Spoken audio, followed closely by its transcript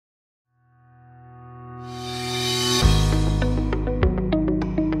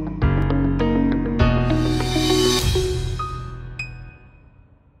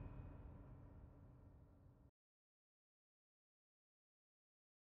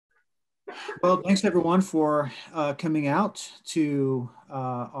Well, thanks everyone for coming out to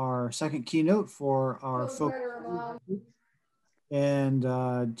our second keynote for our focus. And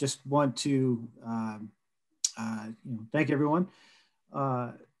just want to thank everyone.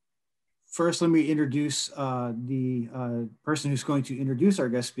 Uh, First, let me introduce the person who's going to introduce our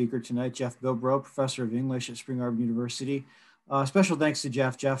guest speaker tonight, Jeff Bilbrough, professor of English at Spring Arbor University. Special thanks to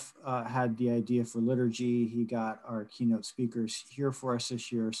Jeff. Jeff had the idea for liturgy. He got our keynote speakers here for us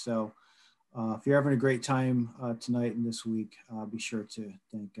this year. So if you're having a great time tonight and this week, be sure to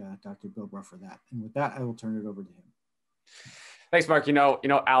thank Dr. Bilbrough for that. And with that, I will turn it over to him. Thanks, Mark.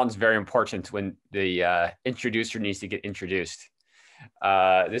 Alan's very important when the introducer needs to get introduced.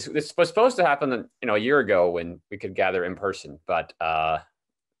 This was supposed to happen, a year ago when we could gather in person, but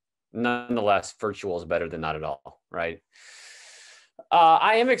nonetheless, virtual is better than not at all, right?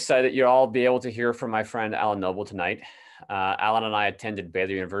 I am excited that you'll all be able to hear from my friend Alan Noble tonight. Alan and I attended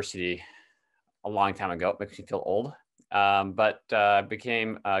Baylor University a long time ago. It makes me feel old, but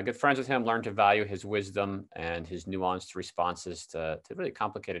became good friends with him, learned to value his wisdom and his nuanced responses to really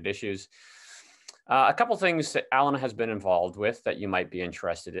complicated issues. A couple things that Alan has been involved with that you might be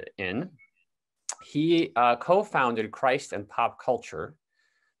interested in. He co-founded Christ and Pop Culture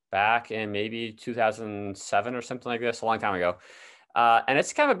back in maybe 2007 or something like this, a long time ago. And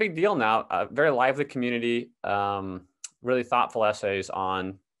it's kind of a big deal now, a very lively community, really thoughtful essays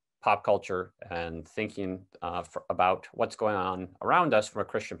on pop culture and thinking about what's going on around us from a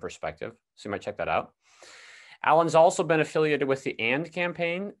Christian perspective. So you might check that out. Alan's also been affiliated with the AND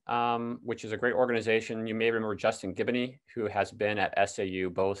campaign, which is a great organization. You may remember Justin Giboney, who has been at SAU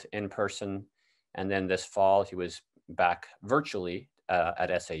both in person, and then this fall he was back virtually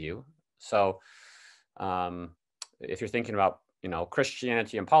at SAU. So if you're thinking about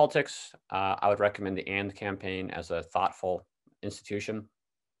Christianity and politics, I would recommend the AND campaign as a thoughtful institution.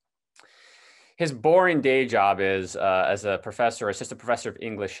 His boring day job is as a assistant professor of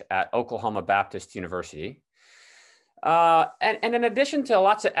English at Oklahoma Baptist University. And in addition to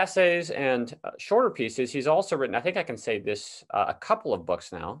lots of essays and shorter pieces, he's also written, I think I can say this, a couple of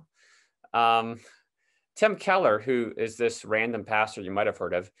books now. Tim Keller, who is this random pastor you might have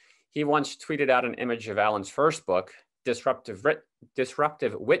heard of, he once tweeted out an image of Alan's first book, Disruptive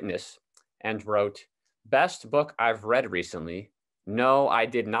Witness, and wrote, "Best book I've read recently. No, I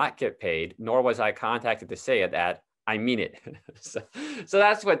did not get paid, nor was I contacted to say it that. I mean it." So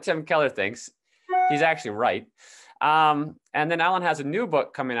that's what Tim Keller thinks. He's actually right. And then Alan has a new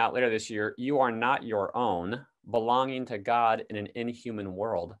book coming out later this year, You Are Not Your Own, Belonging to God in an Inhuman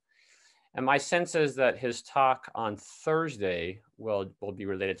World. And my sense is that his talk on Thursday will be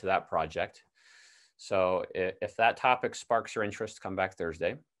related to that project. So if that topic sparks your interest, come back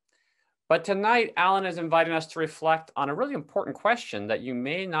Thursday. But tonight, Alan is inviting us to reflect on a really important question that you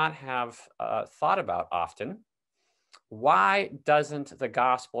may not have thought about often. Why doesn't the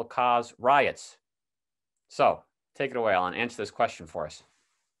gospel cause riots? So take it away, Alan. Answer this question for us.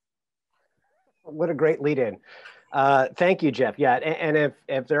 What a great lead in. Thank you, Jeff. Yeah, and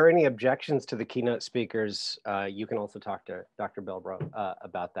if there are any objections to the keynote speakers, you can also talk to Dr. Bilbrough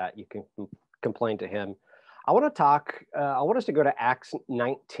about that. You can complain to him. I want us to go to Acts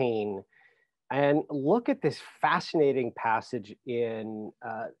 19 and look at this fascinating passage in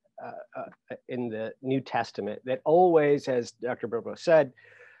the New Testament that always, as Dr. Bilbrough said,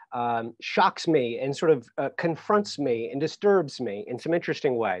 shocks me and sort of confronts me and disturbs me in some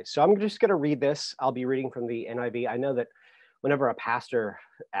interesting ways. So I'm just going to read this. I'll be reading from the NIV. I know that whenever a pastor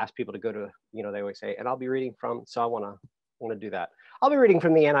asks people to go to, they always say, and I'll be reading from, so I want to do that. I'll be reading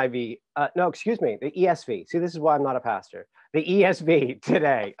from the NIV. No, excuse me, the ESV. See, this is why I'm not a pastor. The ESV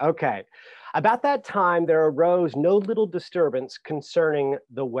today. Okay. About that time, there arose no little disturbance concerning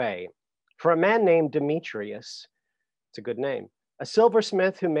the way. For a man named Demetrius, it's a good name, a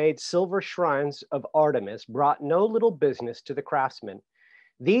silversmith who made silver shrines of Artemis, brought no little business to the craftsmen.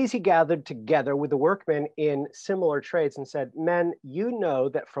 These he gathered together with the workmen in similar trades and said, "Men, you know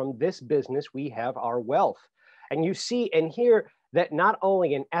that from this business we have our wealth. And you see and hear that not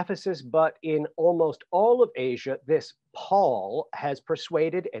only in Ephesus, but in almost all of Asia, this Paul has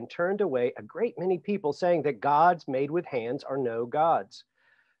persuaded and turned away a great many people, saying that gods made with hands are no gods.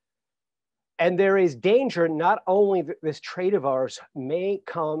 And there is danger not only that this trade of ours may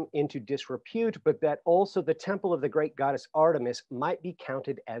come into disrepute, but that also the temple of the great goddess Artemis might be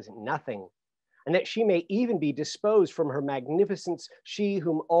counted as nothing, and that she may even be disposed from her magnificence, she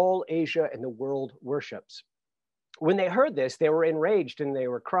whom all Asia and the world worships." When they heard this, they were enraged and they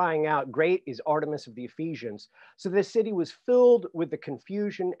were crying out, "Great is Artemis of the Ephesians." So the city was filled with the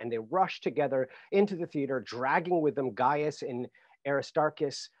confusion, and they rushed together into the theater, dragging with them Gaius and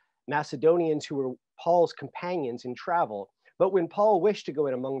Aristarchus, Macedonians who were Paul's companions in travel. But when Paul wished to go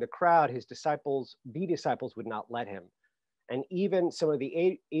in among the crowd, the disciples would not let him. And even some of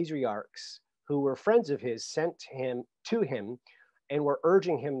the Asiarchs who were friends of his sent him to him and were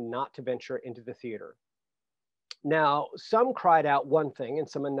urging him not to venture into the theater. Now, some cried out one thing and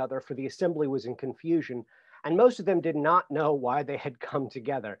some another, for the assembly was in confusion, and most of them did not know why they had come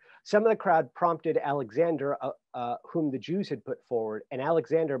together. Some of the crowd prompted Alexander, whom the Jews had put forward, and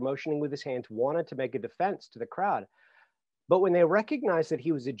Alexander, motioning with his hands, wanted to make a defense to the crowd. But when they recognized that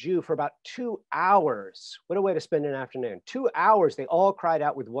he was a Jew, for about 2 hours, what a way to spend an afternoon, 2 hours, they all cried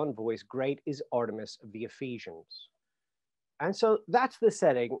out with one voice, "Great is Artemis of the Ephesians." And so that's the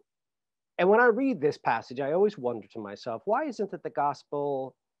setting. And when I read this passage, I always wonder to myself, why isn't it the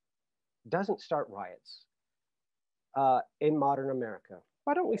gospel doesn't start riots in modern America?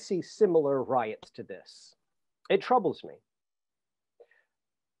 Why don't we see similar riots to this? It troubles me.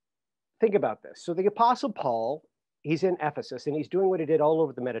 Think about this. So the Apostle Paul, he's in Ephesus and he's doing what he did all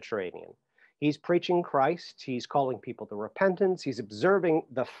over the Mediterranean. He's preaching Christ. He's calling people to repentance. He's observing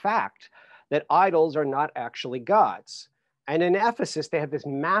the fact that idols are not actually gods. And in Ephesus, they have this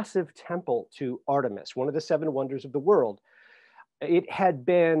massive temple to Artemis, one of the 7 wonders of the world. It had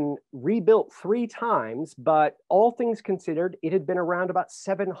been rebuilt 3 times, but all things considered, it had been around about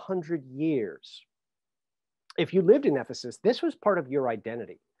 700 years. If you lived in Ephesus, this was part of your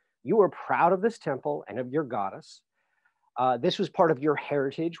identity. You were proud of this temple and of your goddess. This was part of your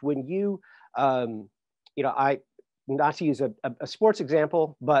heritage. When you, not to use a sports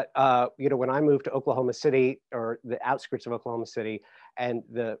example, but when I moved to Oklahoma City, or the outskirts of Oklahoma City, and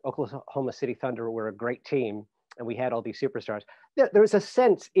the Oklahoma City Thunder were a great team, and we had all these superstars, there was a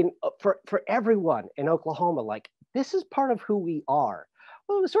sense for everyone in Oklahoma, like, this is part of who we are.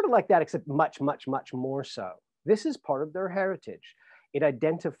 Well, it was sort of like that, except much, much, much more so. This is part of their heritage. It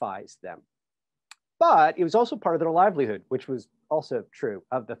identifies them. But it was also part of their livelihood, which was also true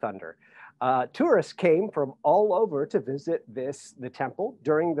of the Thunder. Tourists came from all over to visit the temple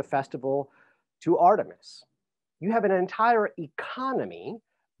during the festival to Artemis. You have an entire economy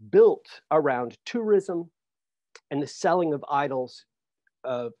built around tourism and the selling of idols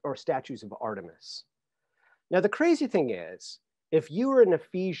or statues of Artemis. Now, the crazy thing is, if you were an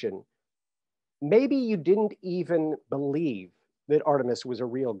Ephesian, maybe you didn't even believe that Artemis was a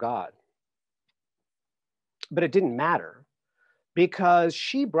real god. But it didn't matter, because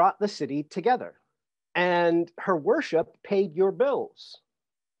she brought the city together and her worship paid your bills.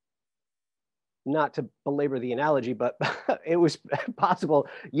 Not to belabor the analogy, but it was possible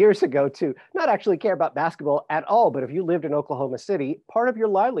years ago to not actually care about basketball at all. But if you lived in Oklahoma City, part of your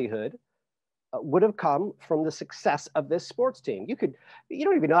livelihood would have come from the success of this sports team. You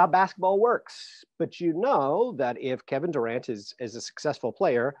don't even know how basketball works, but you know that if Kevin Durant is a successful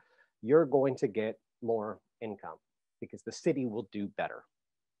player, you're going to get more income because the city will do better.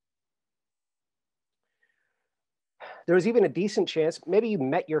 There was even a decent chance maybe you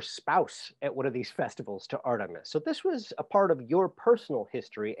met your spouse at one of these festivals to Artemis. So this was a part of your personal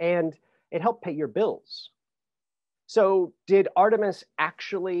history and it helped pay your bills. So did Artemis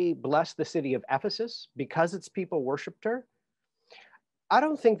actually bless the city of Ephesus because its people worshiped her? I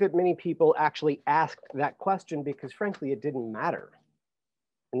don't think that many people actually asked that question because frankly, it didn't matter.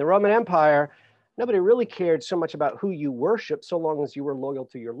 In the Roman Empire, nobody really cared so much about who you worship so long as you were loyal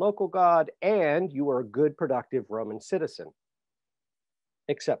to your local god and you were a good, productive Roman citizen.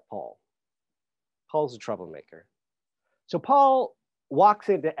 Except Paul. Paul's a troublemaker. So Paul walks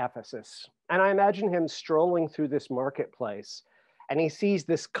into Ephesus, and I imagine him strolling through this marketplace, and he sees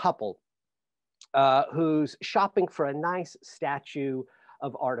this couple who's shopping for a nice statue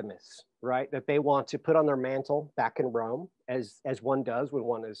of Artemis, right? That they want to put on their mantle back in Rome, as one does when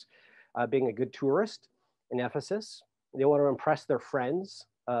one is being a good tourist in Ephesus. They want to impress their friends,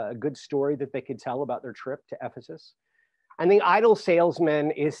 a good story that they could tell about their trip to Ephesus. And the idol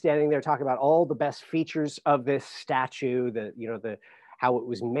salesman is standing there talking about all the best features of this statue, how it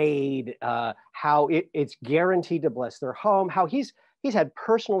was made, how it's guaranteed to bless their home, how he's had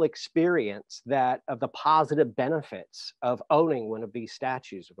personal experience of the positive benefits of owning one of these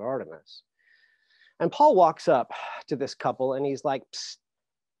statues of Artemis. And Paul walks up to this couple and he's like, "Psst,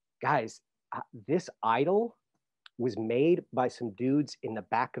 guys, this idol was made by some dudes in the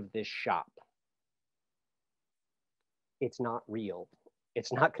back of this shop. It's not real.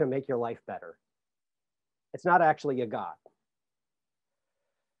 It's not going to make your life better. It's not actually a god."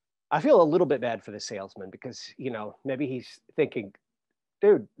 I feel a little bit bad for the salesman because, maybe he's thinking,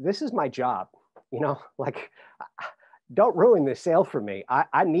 dude, this is my job, don't ruin this sale for me.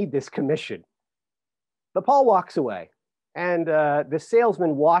 I need this commission. But Paul walks away And the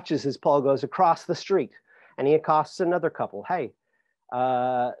salesman watches as Paul goes across the street, and he accosts another couple. Hey,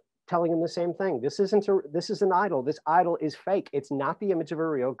 telling him the same thing. This is an idol. This idol is fake. It's not the image of a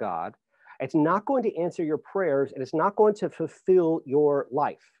real God. It's not going to answer your prayers, and it's not going to fulfill your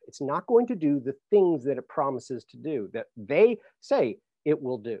life. It's not going to do the things that it promises to do, that they say it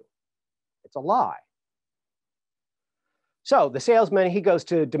will do. It's a lie. So the salesman, he goes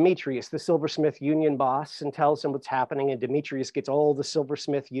to Demetrius, the silversmith union boss, and tells him what's happening. And Demetrius gets all the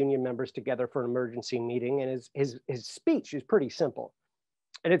silversmith union members together for an emergency meeting. And his speech is pretty simple,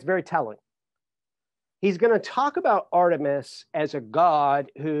 and it's very telling. He's going to talk about Artemis as a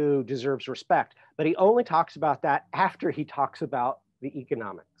god who deserves respect, but he only talks about that after he talks about the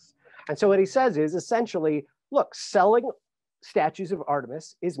economics. And so what he says is essentially, look, selling statues of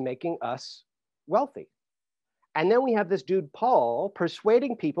Artemis is making us wealthy. And then we have this dude, Paul,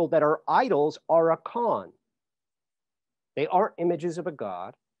 persuading people that our idols are a con. They aren't images of a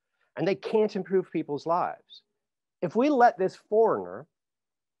god, and they can't improve people's lives. If we let this foreigner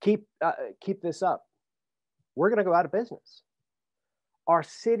keep this up, we're going to go out of business. Our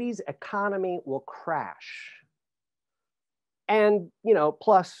city's economy will crash. And,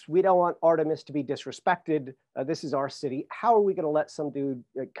 plus we don't want Artemis to be disrespected. This is our city. How are we going to let some dude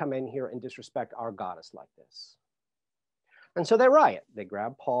come in here and disrespect our goddess like this? And so they riot. They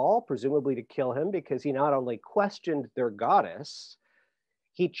grab Paul, presumably to kill him, because he not only questioned their goddess,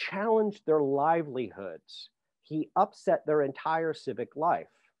 he challenged their livelihoods. He upset their entire civic life.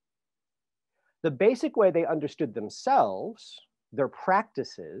 The basic way they understood themselves, their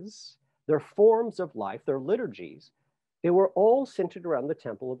practices, their forms of life, their liturgies, they were all centered around the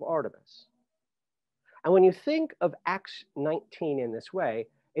temple of Artemis. And when you think of Acts 19 in this way,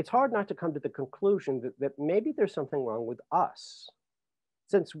 it's hard not to come to the conclusion that maybe there's something wrong with us,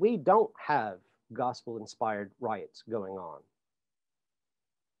 since we don't have gospel-inspired riots going on.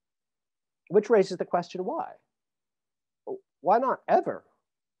 Which raises the question, why? Why not ever?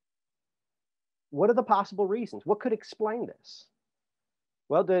 What are the possible reasons? What could explain this?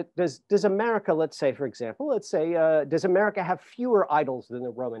 Well, does America, let's say, for example, does America have fewer idols than the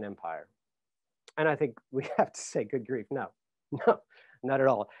Roman Empire? And I think we have to say, good grief, no, not at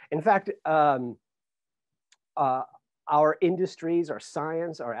all. In fact, our industries, our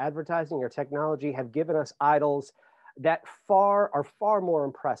science, our advertising, our technology have given us idols that are far more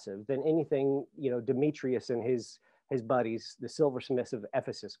impressive than anything, Demetrius and his buddies, the silversmiths of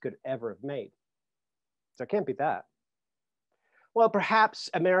Ephesus, could ever have made. So it can't be that. Well, perhaps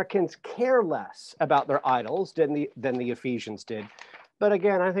Americans care less about their idols than the Ephesians did. But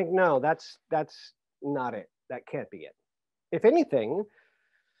again, I think, no, that's not it. That can't be it. If anything,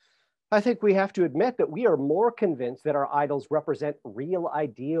 I think we have to admit that we are more convinced that our idols represent real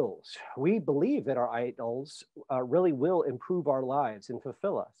ideals. We believe that our idols really will improve our lives and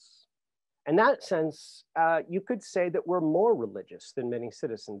fulfill us. In that sense, you could say that we're more religious than many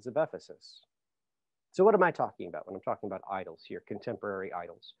citizens of Ephesus. So what am I talking about when I'm talking about idols here, contemporary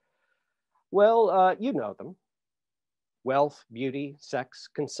idols? Well, you know them. Wealth, beauty, sex,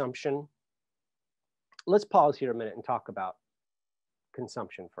 consumption. Let's pause here a minute and talk about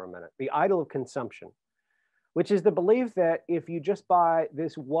consumption for a minute. The idol of consumption, which is the belief that if you just buy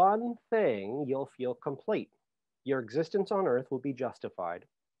this one thing, you'll feel complete. Your existence on earth will be justified.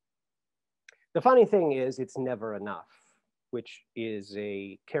 The funny thing is, it's never enough, which is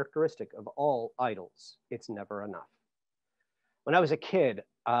a characteristic of all idols. It's never enough. When I was a kid,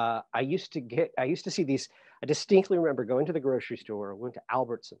 I used to see these. I distinctly remember going to the grocery store. I went to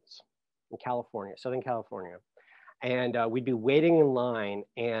Albertsons in California, Southern California, and we'd be waiting in line.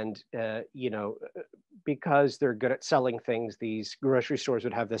 And because they're good at selling things, these grocery stores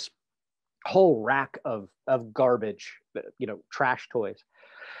would have this whole rack of garbage, trash toys.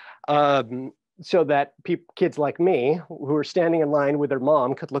 So that kids like me who were standing in line with their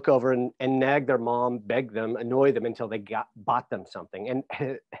mom could look over and nag their mom, beg them, annoy them until they bought them something.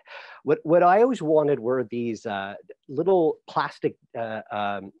 And what I always wanted were these little plastic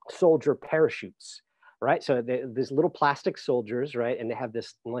soldier parachutes, right? So these little plastic soldiers, right? And they have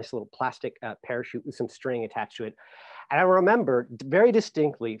this nice little plastic parachute with some string attached to it. And I remember very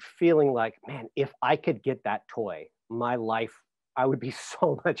distinctly feeling like, man, if I could get that toy, my life, I would be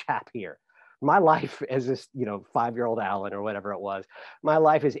so much happier. My life as this, 5-year-old Alan or whatever it was, my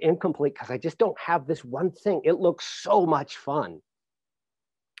life is incomplete because I just don't have this one thing. It looks so much fun.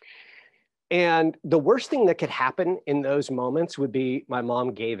 And the worst thing that could happen in those moments would be my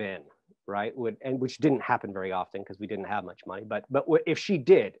mom gave in, right? Which didn't happen very often because we didn't have much money. But if she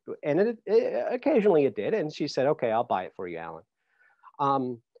did, and occasionally it did, and she said, okay, I'll buy it for you, Alan.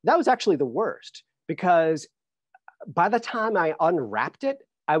 That was actually the worst because By the time I unwrapped it,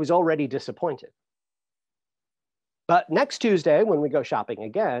 I was already disappointed. But next Tuesday, when we go shopping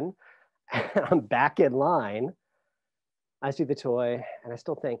again, I'm back in line, I see the toy and I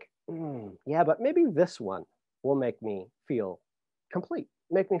still think, yeah, but maybe this one will make me feel complete,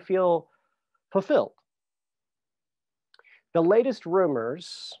 make me feel fulfilled. The latest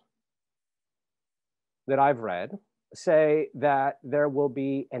rumors that I've read say that there will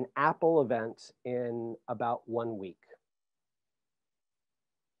be an Apple event in about 1 week.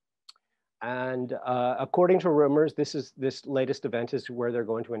 And according to rumors, this latest event is where they're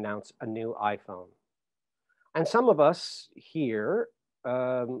going to announce a new iPhone. And some of us here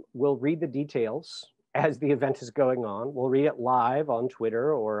will read the details as the event is going on. We'll read it live on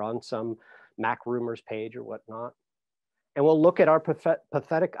Twitter or on some Mac rumors page or whatnot. And we'll look at our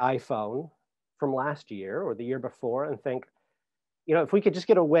pathetic iPhone from last year or the year before and think, you know, if we could just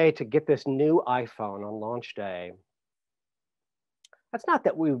get a way to get this new iPhone on launch day, that's not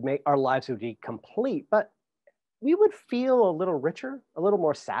that we would make our lives would be complete, but we would feel a little richer, a little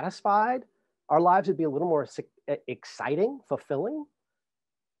more satisfied. Our lives would be a little more exciting, fulfilling.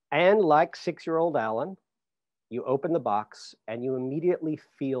 And like 6-year-old Alan, you open the box and you immediately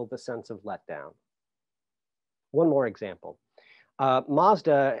feel the sense of letdown. One more example.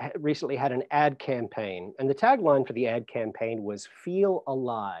 Mazda recently had an ad campaign, and the tagline for the ad campaign was "Feel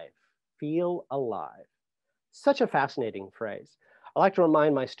alive, feel alive." Such a fascinating phrase. I like to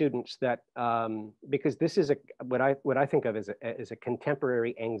remind my students that because this is what I think of as a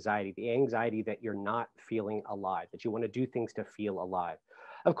contemporary anxiety, the anxiety that you're not feeling alive, that you want to do things to feel alive.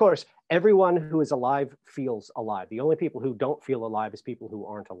 Of course, everyone who is alive feels alive. The only people who don't feel alive is people who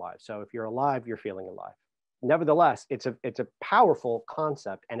aren't alive. So if you're alive, you're feeling alive. Nevertheless, it's a powerful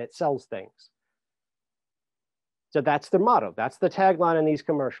concept and it sells things. So that's the motto. That's the tagline in these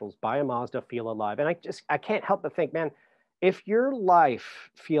commercials. Buy a Mazda, feel alive. And I can't help but think, man, if your life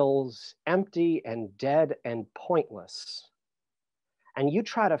feels empty and dead and pointless, and you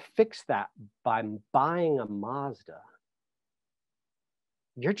try to fix that by buying a Mazda,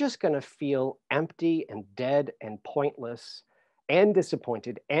 you're just going to feel empty and dead and pointless and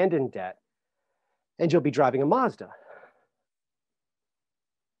disappointed and in debt. And you'll be driving a Mazda.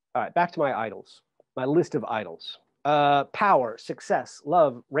 All right, back to my idols, my list of idols. Power, success,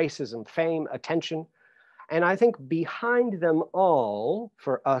 love, racism, fame, attention. And I think behind them all,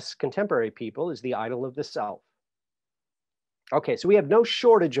 for us contemporary people, is the idol of the self. Okay, so we have no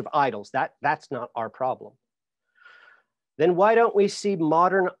shortage of idols. That's not our problem. Then why don't we see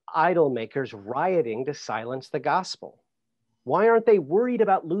modern idol makers rioting to silence the gospel? Why aren't they worried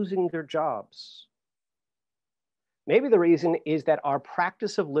about losing their jobs? Maybe the reason is that our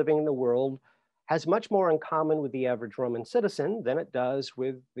practice of living in the world has much more in common with the average Roman citizen than it does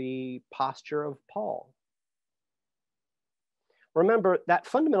with the posture of Paul. Remember, that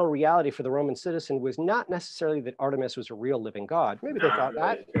fundamental reality for the Roman citizen was not necessarily that Artemis was a real living god. Maybe they thought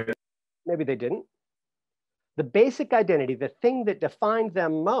that, maybe they didn't. The basic identity, the thing that defined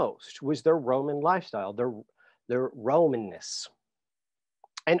them most, was their Roman lifestyle, their Romanness.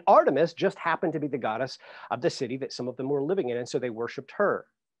 And Artemis just happened to be the goddess of the city that some of them were living in, and so they worshiped her.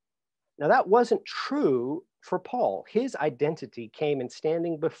 Now, that wasn't true for Paul. His identity came in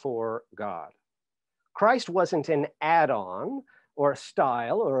standing before God. Christ wasn't an add-on or a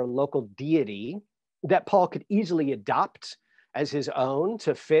style or a local deity that Paul could easily adopt as his own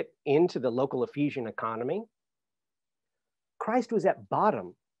to fit into the local Ephesian economy. Christ was at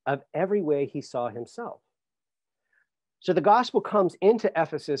bottom of every way he saw himself. So the gospel comes into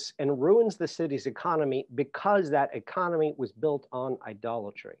Ephesus and ruins the city's economy because that economy was built on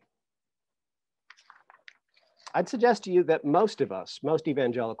idolatry. I'd suggest to you that most of us, most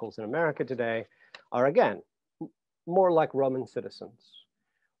evangelicals in America today, are again, more like Roman citizens.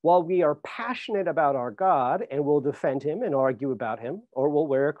 While we are passionate about our God and will defend him and argue about him, or will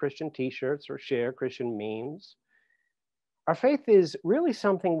wear Christian t-shirts or share Christian memes, our faith is really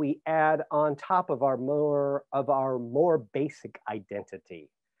something we add on top of our more basic identity.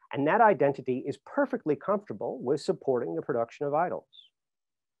 And that identity is perfectly comfortable with supporting the production of idols.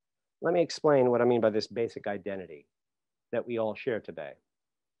 Let me explain what I mean by this basic identity that we all share today.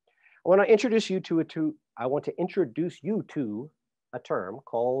 I want to introduce you to a term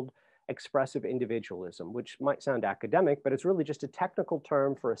called expressive individualism, which might sound academic, but it's really just a technical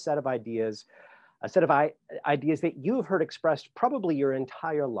term for a set of ideas that you have heard expressed probably your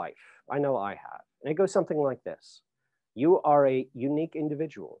entire life. I know I have. And it goes something like this. You are a unique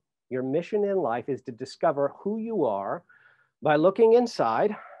individual. Your mission in life is to discover who you are by looking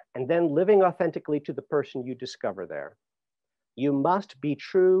inside and then living authentically to the person you discover there. You must be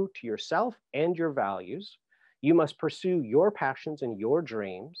true to yourself and your values. You must pursue your passions and your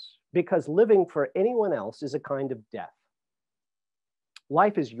dreams, because living for anyone else is a kind of death.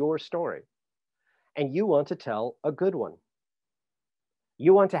 Life is your story, and you want to tell a good one.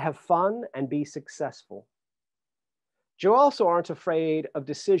 You want to have fun and be successful. You also aren't afraid of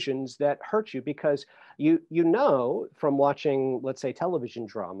decisions that hurt you, because you know from watching, let's say, television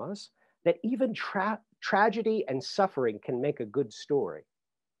dramas, that even tragedy and suffering can make a good story.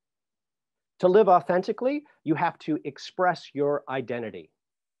 To live authentically, you have to express your identity,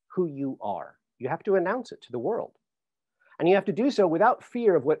 who you are. You have to announce it to the world. And you have to do so without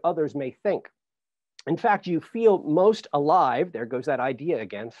fear of what others may think. In fact, you feel most alive, there goes that idea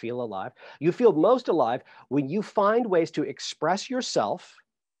again, feel alive. You feel most alive when you find ways to express yourself,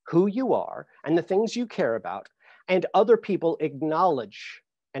 who you are, and the things you care about, and other people acknowledge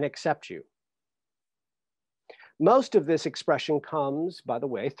and accept you. Most of this expression comes, by the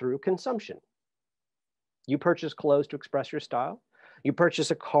way, through consumption. You purchase clothes to express your style. You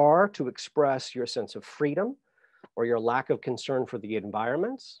purchase a car to express your sense of freedom or your lack of concern for the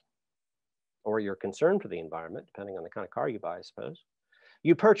environment, or your concern for the environment, depending on the kind of car you buy, I suppose.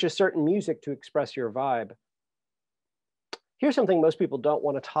 You purchase certain music to express your vibe. Here's something most people don't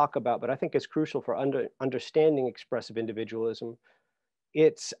want to talk about, but I think is crucial for understanding expressive individualism.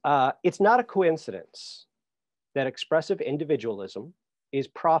 It's not a coincidence that expressive individualism is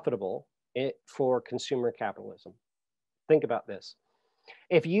profitable for consumer capitalism. Think about this.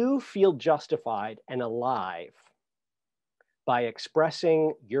 If you feel justified and alive by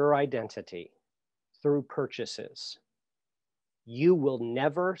expressing your identity through purchases, you will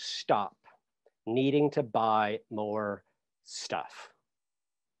never stop needing to buy more stuff.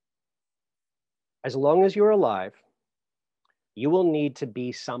 As long as you're alive, you will need to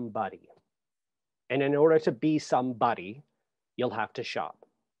be somebody. And in order to be somebody, you'll have to shop.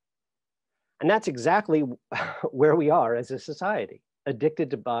 And that's exactly where we are as a society, addicted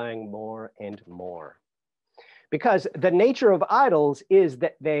to buying more and more. Because the nature of idols is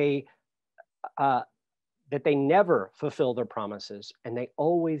that they never fulfill their promises, and they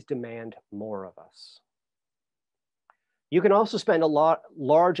always demand more of us. You can also spend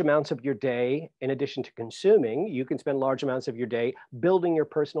large amounts of your day, in addition to consuming, you can spend large amounts of your day building your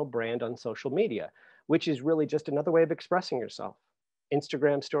personal brand on social media, which is really just another way of expressing yourself.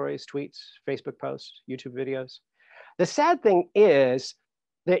 Instagram stories, tweets, Facebook posts, YouTube videos. The sad thing is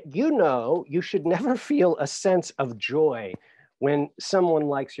that you should never feel a sense of joy when someone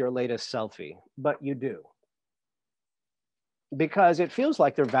likes your latest selfie, but you do. Because it feels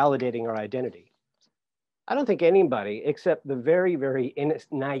like they're validating our identity. I don't think anybody except the very, very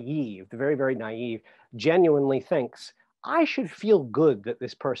naive, genuinely thinks, I should feel good that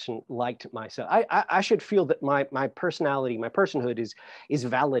this person liked myself. I should feel that my personality, my personhood is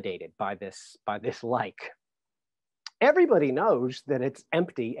validated by this like. Everybody knows that it's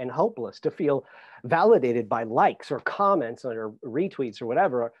empty and hopeless to feel validated by likes or comments or retweets or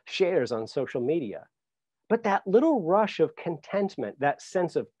whatever, shares on social media. But that little rush of contentment, that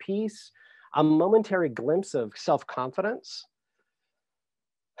sense of peace, a momentary glimpse of self-confidence,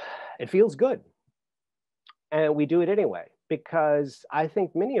 it feels good. And we do it anyway, because I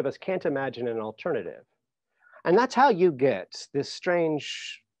think many of us can't imagine an alternative. And that's how you get this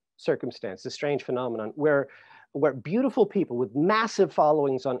strange circumstance, this strange phenomenon where beautiful people with massive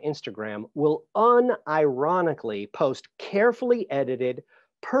followings on Instagram will unironically post carefully edited,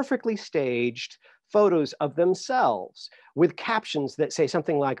 perfectly staged photos of themselves with captions that say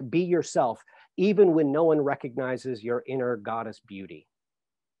something like, be yourself, even when no one recognizes your inner goddess beauty.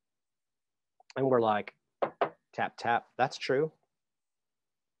 And we're like, tap, tap, that's true.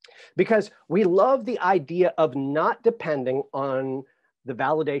 Because we love the idea of not depending on the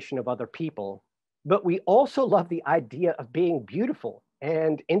validation of other people, but we also love the idea of being beautiful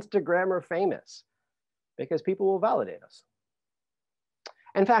and Instagrammer famous, because people will validate us.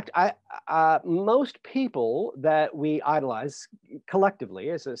 In fact, most people that we idolize collectively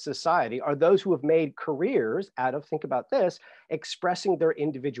as a society are those who have made careers out of, think about this, expressing their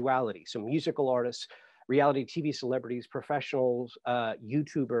individuality. So musical artists, reality TV celebrities, professionals,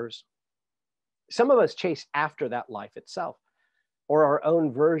 YouTubers. Some of us chase after that life itself or our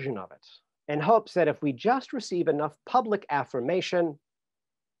own version of it in hopes that if we just receive enough public affirmation,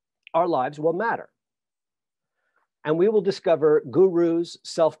 our lives will matter. And we will discover gurus,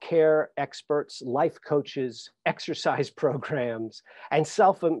 self-care experts, life coaches, exercise programs, and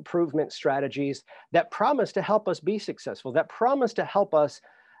self-improvement strategies that promise to help us be successful, that promise to help us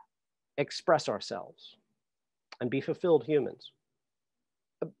express ourselves and be fulfilled humans.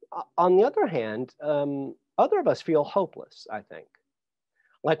 On the other hand, other of us feel hopeless, I think.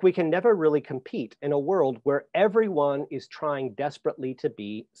 Like we can never really compete in a world where everyone is trying desperately to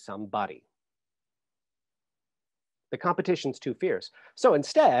be somebody. The competition's too fierce. So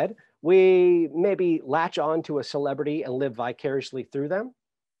instead, we maybe latch on to a celebrity and live vicariously through them.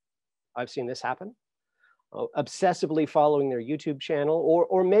 I've seen this happen. Obsessively following their YouTube channel,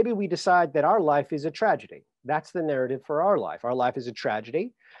 or maybe we decide that our life is a tragedy. That's the narrative for our life. Our life is a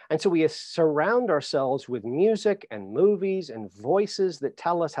tragedy. And so we surround ourselves with music and movies and voices that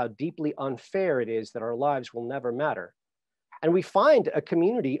tell us how deeply unfair it is that our lives will never matter. And we find a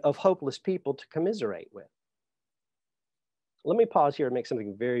community of hopeless people to commiserate with. Let me pause here and make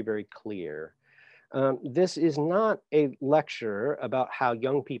something very, very clear. This is not a lecture about how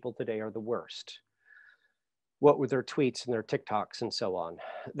young people today are the worst. What with their tweets and their TikToks and so on.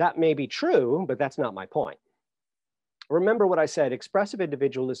 That may be true, but that's not my point. Remember what I said, expressive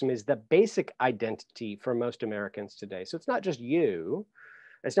individualism is the basic identity for most Americans today. So it's not just you,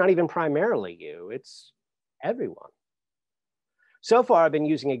 it's not even primarily you, it's everyone. So far, I've been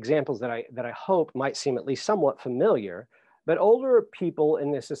using examples that I hope might seem at least somewhat familiar, but older people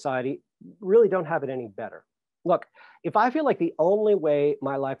in this society really don't have it any better. Look, if I feel like the only way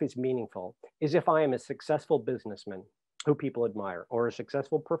my life is meaningful is if I am a successful businessman who people admire, or a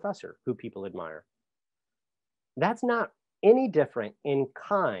successful professor who people admire, that's not any different in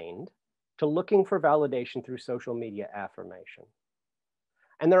kind to looking for validation through social media affirmation.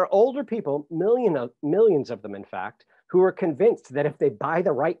 And there are older people, millions of them in fact, who are convinced that if they buy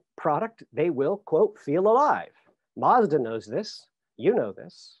the right product, they will, quote, feel alive. Mazda knows this, you know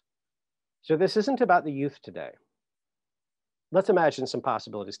this. So this isn't about the youth today. Let's imagine some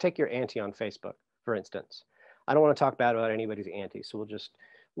possibilities. Take your auntie on Facebook, for instance. I don't want to talk bad about anybody's auntie, so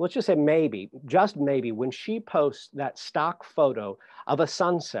let's just say maybe, just maybe, when she posts that stock photo of a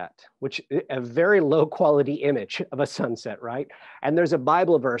sunset, which a very low quality image of a sunset, right? And there's a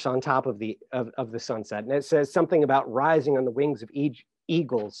Bible verse on top of the sunset, and it says something about rising on the wings of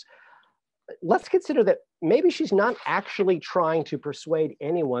eagles. Let's consider that maybe she's not actually trying to persuade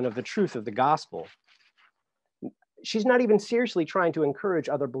anyone of the truth of the gospel. She's not even seriously trying to encourage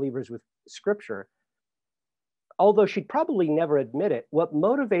other believers with scripture. Although she'd probably never admit it, what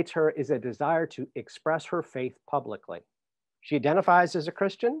motivates her is a desire to express her faith publicly. She identifies as a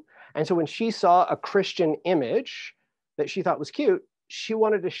Christian, and so when she saw a Christian image that she thought was cute, she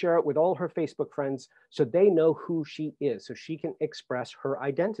wanted to share it with all her Facebook friends so they know who she is, so she can express her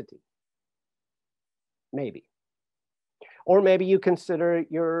identity. Maybe. Or maybe you consider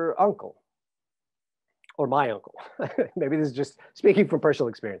your uncle, or my uncle. Maybe this is just speaking from personal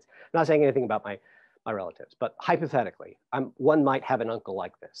experience. I'm not saying anything about my relatives, but hypothetically, one might have an uncle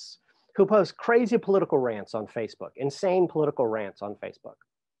like this, who posts crazy political rants on Facebook, insane political rants on Facebook.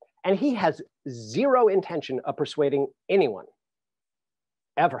 And he has zero intention of persuading anyone,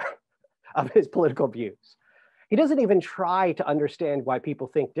 ever, of his political views. He doesn't even try to understand why people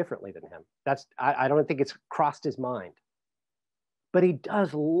think differently than him. I don't think it's crossed his mind. But he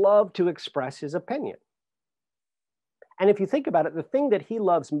does love to express his opinion. And if you think about it, the thing that he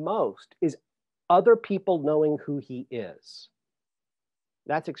loves most is other people knowing who he is.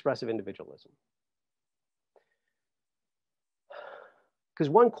 That's expressive individualism. Because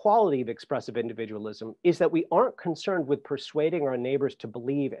one quality of expressive individualism is that we aren't concerned with persuading our neighbors to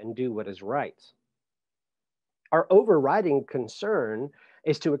believe and do what is right. Our overriding concern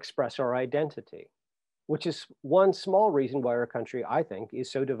is to express our identity, which is one small reason why our country, I think,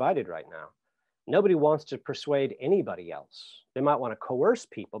 is so divided right now. Nobody wants to persuade anybody else. They might want to coerce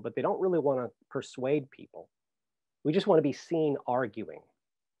people, but they don't really want to persuade people. We just want to be seen arguing.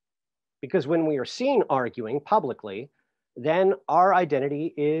 Because when we are seen arguing publicly, then our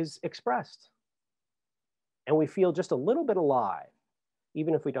identity is expressed. And we feel just a little bit alive,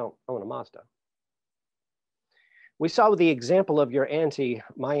 even if we don't own a Mazda. We saw with the example of your auntie,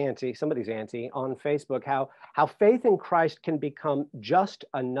 my auntie, somebody's auntie on Facebook, how faith in Christ can become just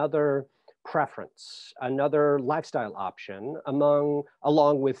another preference, another lifestyle option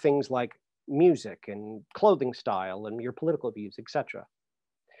along with things like music and clothing style and your political views, etc.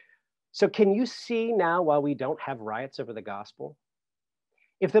 So can you see now why we don't have riots over the gospel?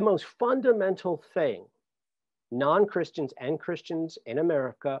 If the most fundamental thing non-Christians and Christians in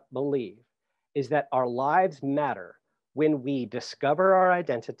America believe is that our lives matter when we discover our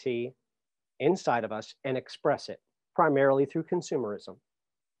identity inside of us and express it, primarily through consumerism,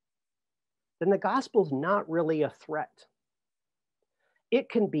 then the gospel's not really a threat. It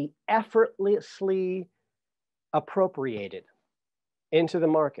can be effortlessly appropriated into the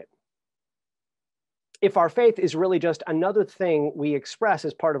market. If our faith is really just another thing we express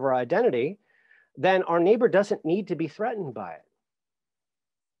as part of our identity, then our neighbor doesn't need to be threatened by it.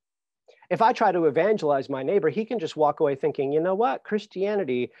 If I try to evangelize my neighbor, he can just walk away thinking, you know what,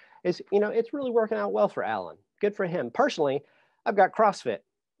 Christianity is, it's really working out well for Alan. Good for him. Personally, I've got CrossFit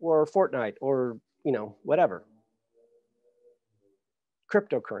or Fortnite or, whatever.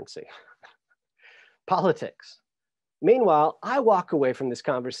 Cryptocurrency, politics. Meanwhile, I walk away from this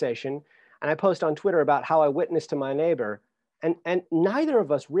conversation and I post on Twitter about how I witnessed to my neighbor, and neither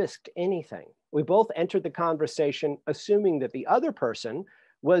of us risked anything. We both entered the conversation assuming that the other person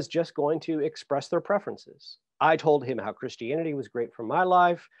was just going to express their preferences. I told him how Christianity was great for my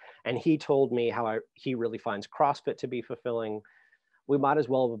life, and he told me how he really finds CrossFit to be fulfilling. We might as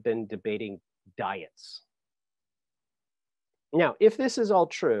well have been debating diets. Now, if this is all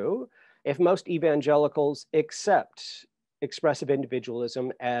true, if most evangelicals accept expressive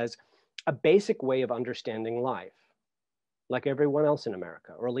individualism as a basic way of understanding life, like everyone else in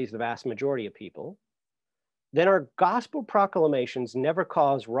America, or at least the vast majority of people, then our gospel proclamations never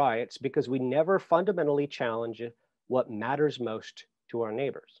cause riots because we never fundamentally challenge what matters most to our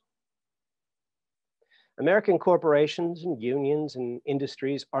neighbors. American corporations and unions and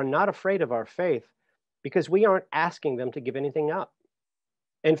industries are not afraid of our faith because we aren't asking them to give anything up.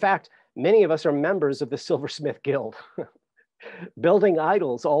 In fact, many of us are members of the Silversmith Guild, building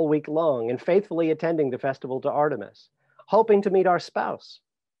idols all week long and faithfully attending the festival to Artemis, hoping to meet our spouse.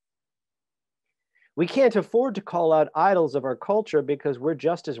 We can't afford to call out idols of our culture because we're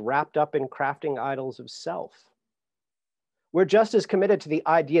just as wrapped up in crafting idols of self. We're just as committed to the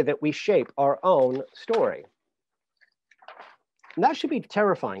idea that we shape our own story. And that should be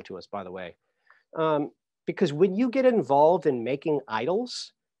terrifying to us, by the way, because when you get involved in making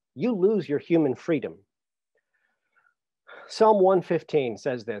idols, you lose your human freedom. Psalm 115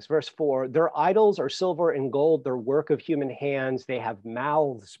 says this, verse 4, their idols are silver and gold, their work of human hands. They have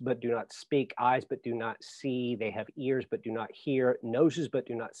mouths, but do not speak, eyes, but do not see. They have ears, but do not hear, noses, but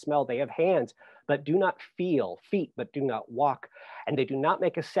do not smell. They have hands, but do not feel, feet, but do not walk, and they do not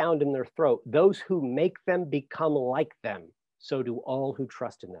make a sound in their throat. Those who make them become like them. So do all who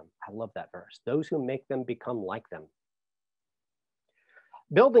trust in them. I love that verse. Those who make them become like them.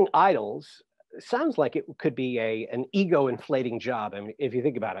 Building idols sounds like it could be an ego-inflating job. I mean, if you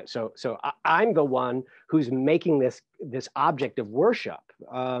think about it. So I'm the one who's making this object of worship.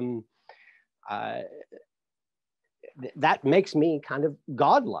 That makes me kind of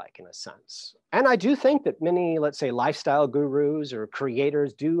godlike in a sense. And I do think that many, let's say, lifestyle gurus or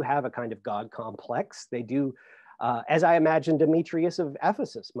creators do have a kind of God complex. They do, as I imagine Demetrius of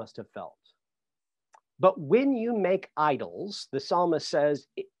Ephesus must have felt. But when you make idols, the psalmist says,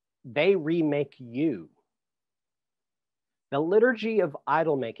 they remake you. The liturgy of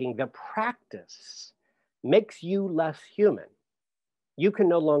idol making, the practice, makes you less human. You can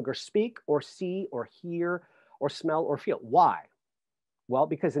no longer speak or see or hear or smell or feel. Why? Well,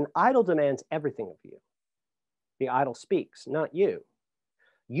 because an idol demands everything of you. The idol speaks, not you.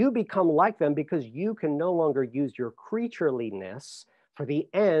 You become like them because you can no longer use your creatureliness for the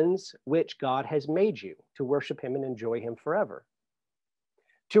ends which God has made you, to worship him and enjoy him forever.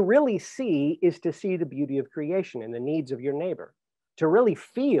 To really see is to see the beauty of creation and the needs of your neighbor. To really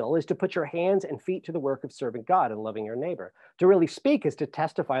feel is to put your hands and feet to the work of serving God and loving your neighbor. To really speak is to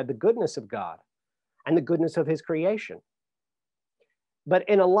testify the goodness of God and the goodness of his creation. But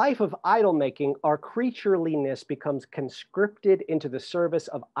in a life of idol making, our creatureliness becomes conscripted into the service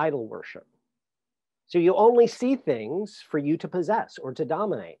of idol worship. So you only see things for you to possess or to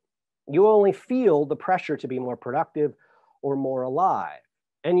dominate. You only feel the pressure to be more productive or more alive.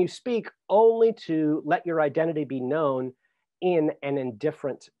 And you speak only to let your identity be known in an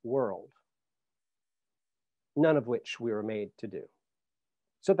indifferent world, none of which we were made to do.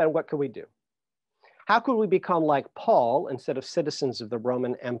 So then what could we do? How could we become like Paul instead of citizens of the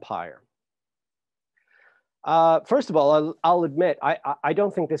Roman Empire? First of all, I'll admit, I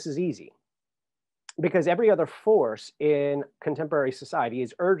don't think this is easy, because every other force in contemporary society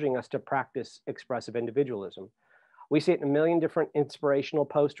is urging us to practice expressive individualism. We see it in a million different inspirational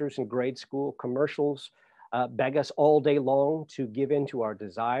posters in grade school, commercials beg us all day long to give in to our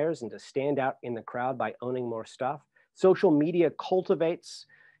desires and to stand out in the crowd by owning more stuff. Social media cultivates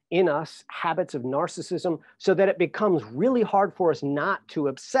in us habits of narcissism so that it becomes really hard for us not to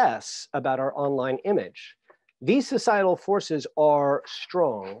obsess about our online image. These societal forces are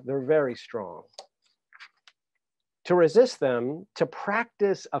strong, they're very strong. To resist them, to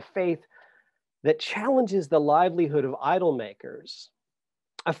practice a faith that challenges the livelihood of idol makers,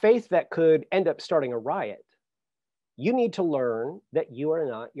 a faith that could end up starting a riot, you need to learn that you are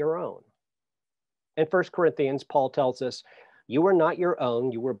not your own. In 1 Corinthians, Paul tells us, you are not your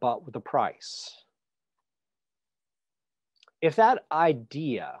own, you were bought with a price. If that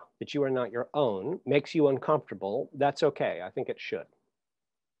idea that you are not your own, makes you uncomfortable, that's okay. I think it should.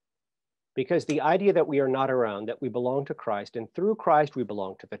 Because the idea that we are not our own, that we belong to Christ, and through Christ we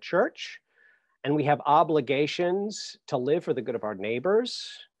belong to the church, and we have obligations to live for the good of our neighbors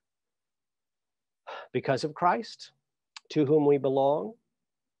because of Christ, to whom we belong.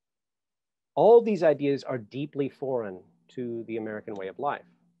 All these ideas are deeply foreign to the American way of life.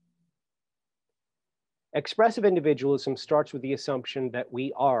 Expressive individualism starts with the assumption that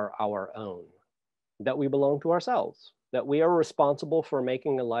we are our own, that we belong to ourselves, that we are responsible for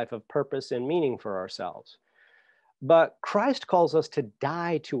making a life of purpose and meaning for ourselves. But Christ calls us to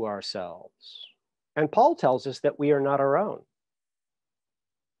die to ourselves. And Paul tells us that we are not our own.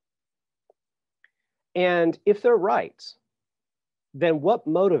 And if they're right, then what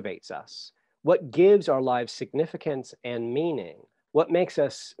motivates us? What gives our lives significance and meaning? What makes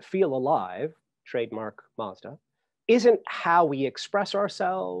us feel alive, trademark Mazda, isn't how we express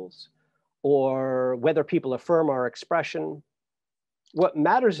ourselves or whether people affirm our expression. What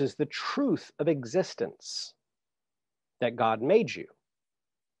matters is the truth of existence, that God made you,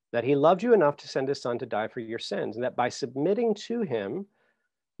 that he loved you enough to send his son to die for your sins, and that by submitting to him,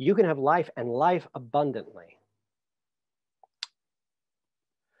 you can have life and life abundantly.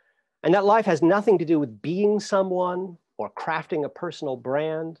 And that life has nothing to do with being someone or crafting a personal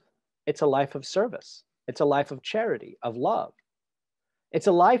brand. It's a life of service. It's a life of charity, of love. It's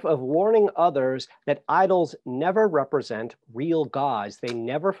a life of warning others that idols never represent real gods. They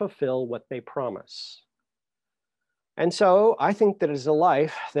never fulfill what they promise. And so I think that it is a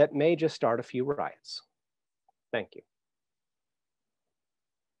life that may just start a few riots. Thank you.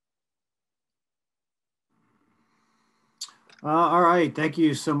 All right, thank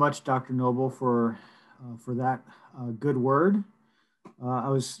you so much, Dr. Noble, for that good word. I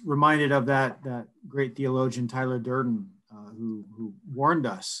was reminded of that great theologian Tyler Durden, who warned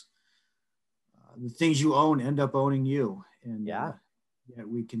us: the things you own end up owning you, and yeah,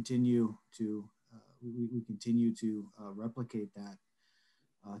 we continue to replicate that,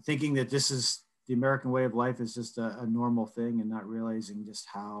 thinking that this is the American way of life is just a normal thing, and not realizing just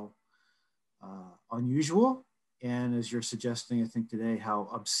how unusual. And as you're suggesting, I think today, how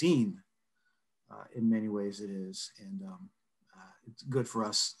obscene in many ways it is. And it's good for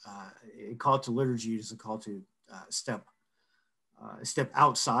us. A call to liturgy is a call to step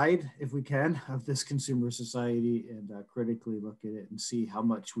outside, if we can, of this consumer society and critically look at it and see how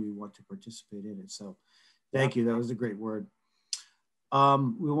much we want to participate in it. So thank you. That was a great word. We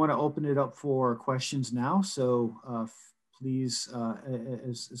want to open it up for questions now. So please,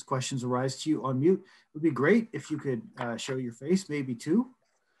 as questions arise to you, unmute. It would be great if you could show your face, maybe two.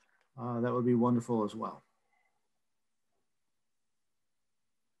 That would be wonderful as well.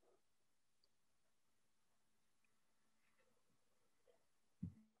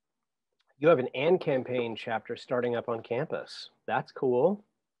 You have an AND campaign chapter starting up on campus. That's cool.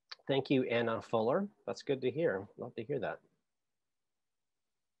 Thank you, Anna Fuller. That's good to hear. Love to hear that.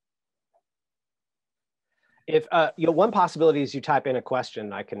 If one possibility is you type in a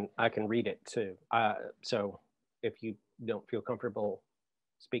question, I can read it too. So if you don't feel comfortable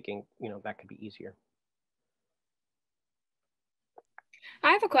speaking, that could be easier.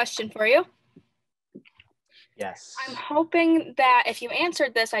 I have a question for you. Yes. I'm hoping that if you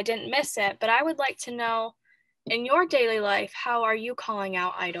answered this, I didn't miss it, but I would like to know, in your daily life, how are you calling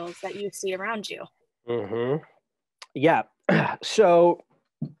out idols that you see around you? Mm-hmm. Yeah. So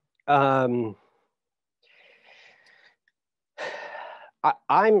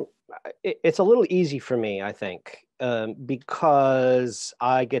it's a little easy for me, I think, because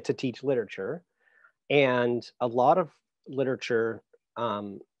I get to teach literature, and a lot of literature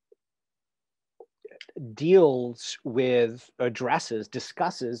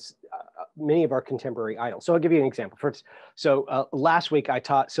discusses many of our contemporary idols. So I'll give you an example. First, last week I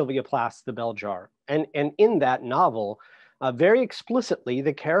taught Sylvia Plath's The Bell Jar, and in that novel, very explicitly,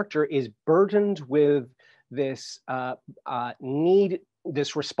 the character is burdened with this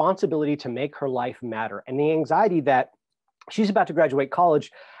this responsibility to make her life matter, and the anxiety that she's about to graduate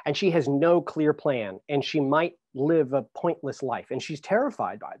college and she has no clear plan, and she might live a pointless life, and she's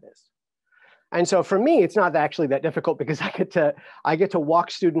terrified by this. And so for me, it's not actually that difficult, because I get to walk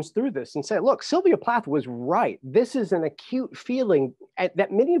students through this and say, look, Sylvia Plath was right. This is an acute feeling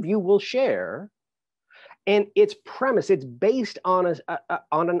that many of you will share. And its premise, it's based on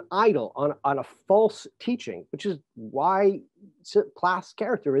an idol, on a false teaching, which is why Plath's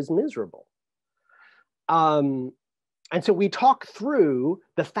character is miserable. And so we talk through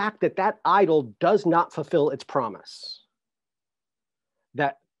the fact that idol does not fulfill its promise.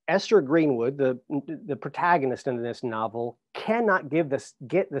 Esther Greenwood, the protagonist in this novel, cannot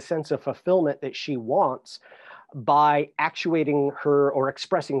get the sense of fulfillment that she wants by actuating her or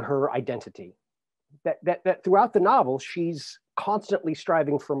expressing her identity. That throughout the novel, she's constantly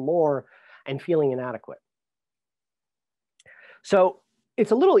striving for more and feeling inadequate. So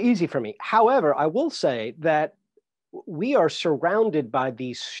it's a little easy for me. However, I will say that we are surrounded by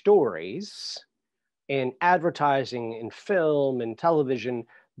these stories in advertising, in film, in television,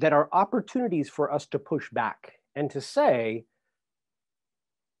 that are opportunities for us to push back and to say,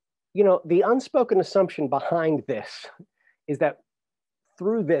 you know, the unspoken assumption behind this is that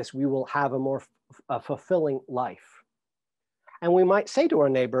through this, we will have a more fulfilling life. And we might say to our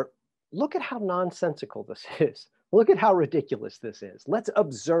neighbor, look at how nonsensical this is. Look at how ridiculous this is. Let's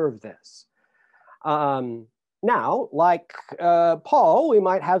observe this. Now, like Paul, we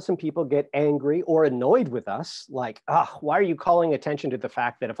might have some people get angry or annoyed with us, like, why are you calling attention to the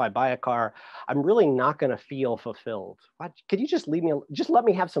fact that if I buy a car, I'm really not going to feel fulfilled? What? Could you just leave me, just let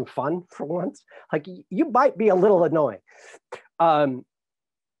me have some fun for once? Like, you might be a little annoying.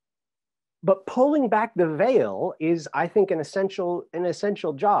 But pulling back the veil is, I think, an essential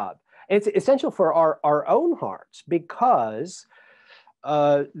job. It's essential for our own hearts, because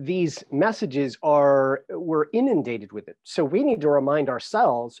these messages we're inundated with it. So we need to remind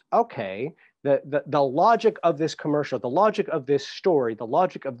ourselves, okay, the logic of this commercial, the logic of this story, the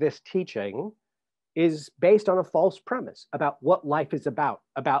logic of this teaching is based on a false premise about what life is about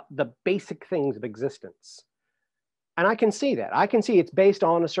the basic things of existence. And I can see that. I can see it's based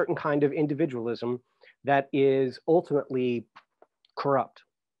on a certain kind of individualism that is ultimately corrupt.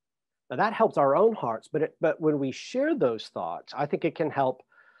 Now that helps our own hearts, but when we share those thoughts, I think it can help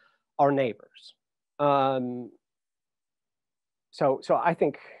our neighbors. So I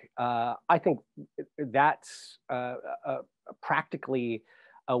think that's practically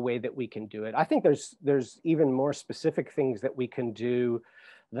a way that we can do it. I think there's even more specific things that we can do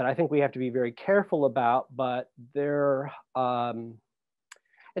that I think we have to be very careful about. But it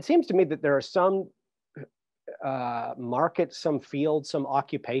seems to me that there are some markets, some fields, some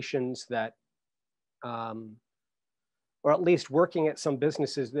occupations that, or at least working at some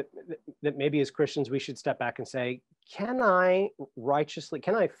businesses that maybe as Christians we should step back and say, can I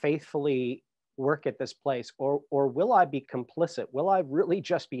faithfully work at this place, or will I be complicit? Will I really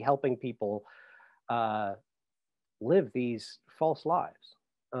just be helping people live these false lives?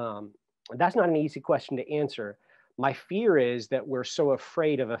 That's not an easy question to answer. My fear is that we're so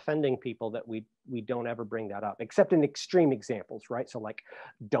afraid of offending people that we don't ever bring that up, except in extreme examples, right? So like,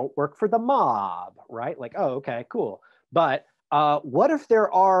 don't work for the mob, right? Like, oh, okay, cool. But what if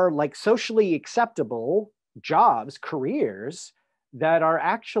there are like socially acceptable jobs, careers that are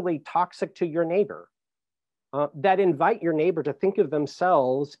actually toxic to your neighbor, that invite your neighbor to think of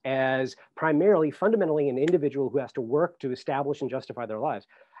themselves as primarily, fundamentally an individual who has to work to establish and justify their lives.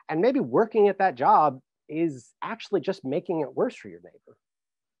 And maybe working at that job is actually just making it worse for your neighbor.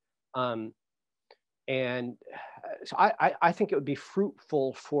 And so I think it would be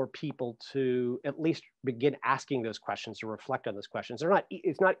fruitful for people to at least begin asking those questions, to reflect on those questions.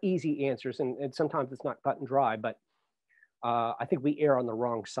 It's not easy answers, and sometimes it's not cut and dry, but I think we err on the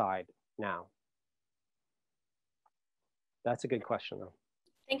wrong side now. That's a good question, though.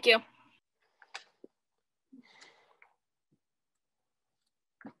 Thank you.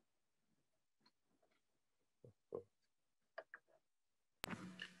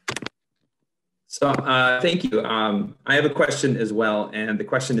 So thank you. I have a question as well. And the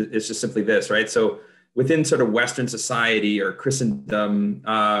question is just simply this, right? So within sort of Western society or Christendom,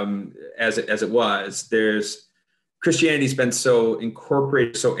 as it was, Christianity's been so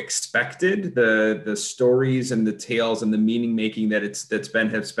incorporated, so expected. The stories and the tales and the meaning making that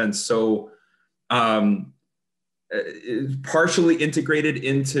has been so partially integrated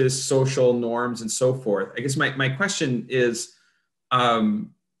into social norms and so forth. I guess my question is,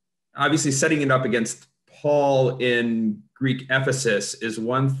 obviously setting it up against Paul in Greek Ephesus is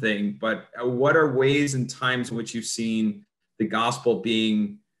one thing, but what are ways and times in which you've seen the gospel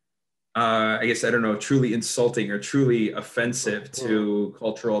being, I guess, I don't know, truly insulting or truly offensive to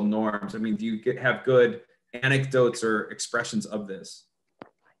cultural norms? I mean, do you have good anecdotes or expressions of this?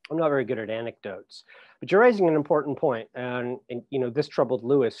 I'm not very good at anecdotes, but you're raising an important point. And you know, this troubled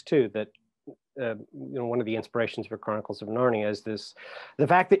Lewis too, that one of the inspirations for Chronicles of Narnia is the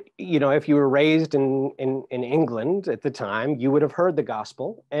fact that, if you were raised in England at the time, you would have heard the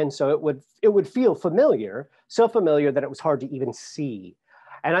gospel. And so it would feel familiar, so familiar that it was hard to even see.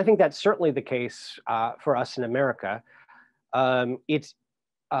 And I think that's certainly the case for us in America. It's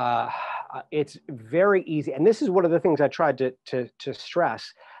very easy. And this is one of the things I tried to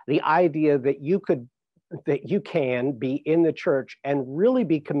stress, the idea that you can be in the church and really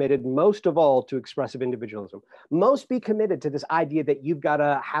be committed, most of all, to expressive individualism. Most be committed to this idea that you've got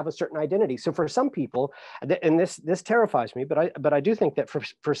to have a certain identity. So for some people, and this terrifies me, but I do think that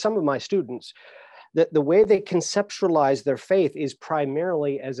for some of my students, the way they conceptualize their faith is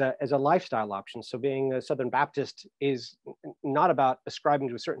primarily as a lifestyle option. So being a Southern Baptist is not about ascribing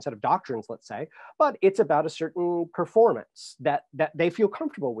to a certain set of doctrines, let's say, but it's about a certain performance that they feel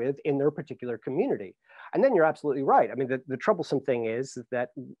comfortable with in their particular community. And then you're absolutely right. I mean, the troublesome thing is that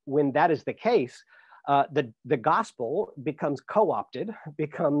when that is the case, the gospel becomes co-opted,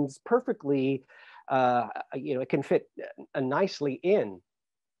 becomes perfectly, it can fit nicely in.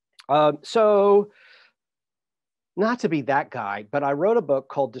 So not to be that guy, but I wrote a book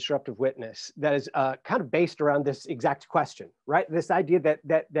called Disruptive Witness that is kind of based around this exact question, right? This idea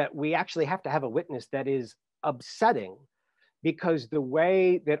that we actually have to have a witness that is upsetting, because the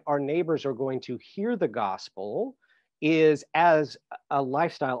way that our neighbors are going to hear the gospel is as a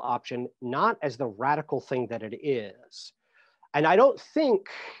lifestyle option, not as the radical thing that it is. And I don't think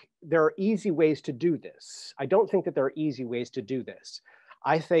there are easy ways to do this.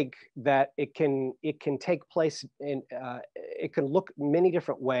 I think that it can take place in, it can look many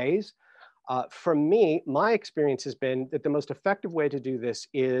different ways. For me, my experience has been that the most effective way to do this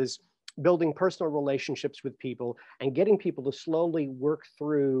is building personal relationships with people and getting people to slowly work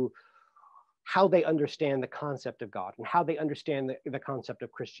through how they understand the concept of God and how they understand the concept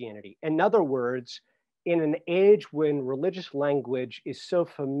of Christianity. In other words, in an age when religious language is so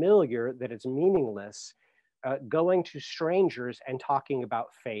familiar that it's meaningless, going to strangers and talking about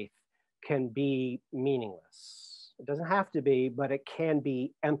faith can be meaningless. It doesn't have to be, but it can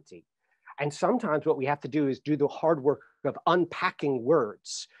be empty. And sometimes what we have to do is do the hard work of unpacking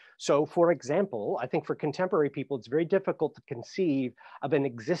words. So for example, I think for contemporary people, it's very difficult to conceive of an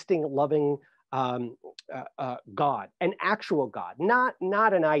existing loving God, an actual God, not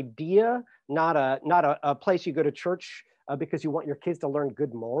an idea, not a place you go to church because you want your kids to learn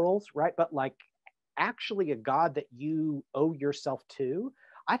good morals, right? But like actually a God that you owe yourself to.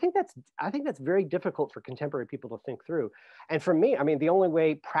 I think that's very difficult for contemporary people to think through. And for me, I mean, the only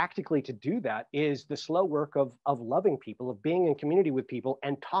way practically to do that is the slow work of loving people, of being in community with people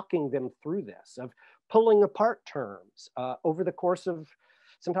and talking them through this, of pulling apart terms over the course of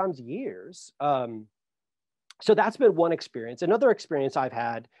sometimes years. So that's been one experience. Another experience I've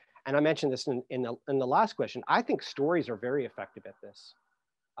had, and I mentioned this in the last question, I think stories are very effective at this.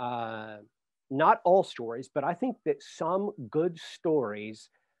 Not all stories, but I think that some good stories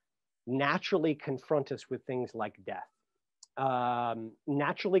naturally confront us with things like death,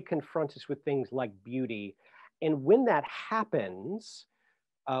 naturally confront us with things like beauty. And when that happens,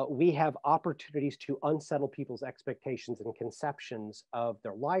 we have opportunities to unsettle people's expectations and conceptions of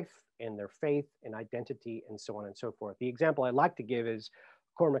their life and their faith and identity and so on and so forth. The example I like to give is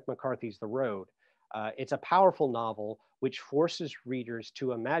Cormac McCarthy's The Road. It's a powerful novel which forces readers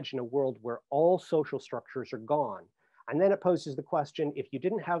to imagine a world where all social structures are gone. And then it poses the question, if you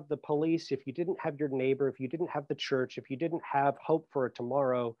didn't have the police, if you didn't have your neighbor, if you didn't have the church, if you didn't have hope for a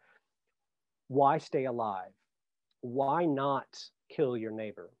tomorrow, why stay alive? Why not kill your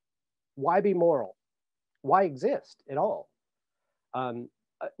neighbor? Why be moral? Why exist at all?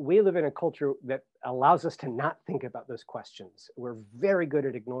 We live in a culture that allows us to not think about those questions. We're very good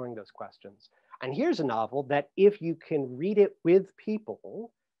at ignoring those questions. And here's a novel that if you can read it with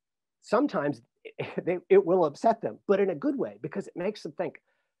people, sometimes it will upset them, but in a good way, because it makes them think,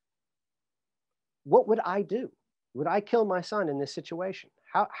 what would I do? Would I kill my son in this situation?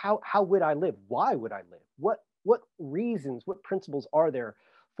 How would I live? Why would I live? What reasons, what principles are there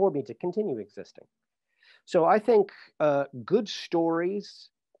for me to continue existing? So I think good stories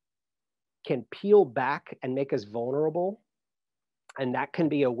can peel back and make us vulnerable. And that can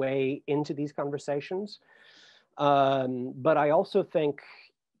be a way into these conversations. But I also think,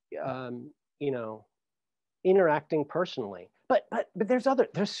 interacting personally. But there's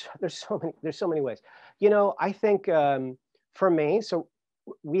so many ways. I think for me, so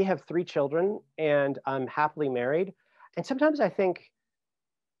we have 3 children and I'm happily married. And sometimes I think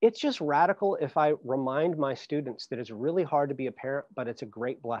it's just radical if I remind my students that it's really hard to be a parent, but it's a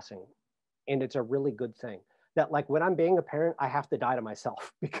great blessing. And it's a really good thing. That like when I'm being a parent, I have to die to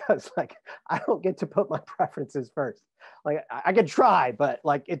myself because like I don't get to put my preferences first. Like I could try, but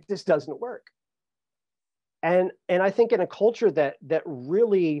like it just doesn't work. And I think in a culture that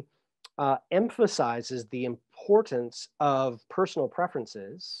really emphasizes the importance of personal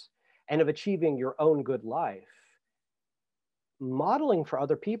preferences and of achieving your own good life, modeling for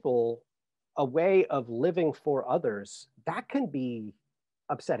other people a way of living for others, that can be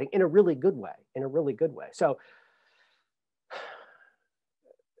upsetting in a really good way, in a really good way. So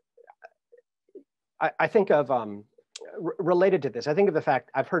I think of, related to this, I think of the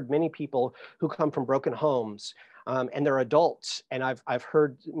fact I've heard many people who come from broken homes and they're adults, and I've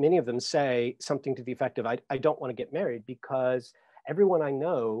heard many of them say something to the effect of, I don't want to get married because everyone I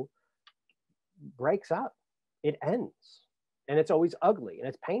know breaks up, it ends, and it's always ugly and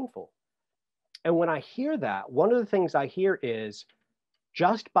it's painful. And when I hear that, one of the things I hear is,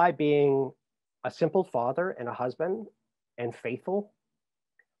 just by being a simple father and a husband and faithful,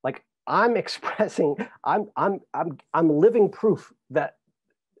 like I'm expressing, I'm living proof that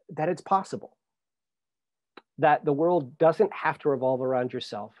it's possible, that the world doesn't have to revolve around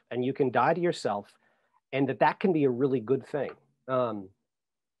yourself, and you can die to yourself, and that can be a really good thing.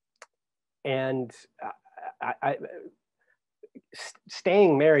 And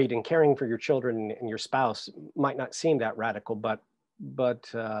staying married and caring for your children and your spouse might not seem that radical, but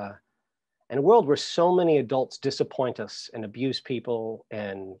in a world where so many adults disappoint us and abuse people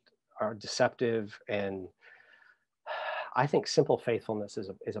and are deceptive, and I think simple faithfulness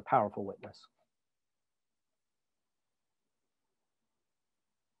is a powerful witness.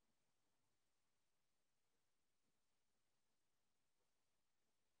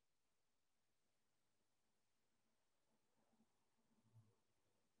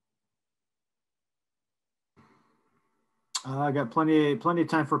 I got plenty of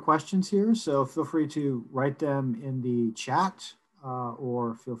time for questions here, so feel free to write them in the chat,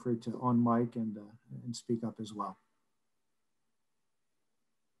 or feel free to on mic and speak up as well.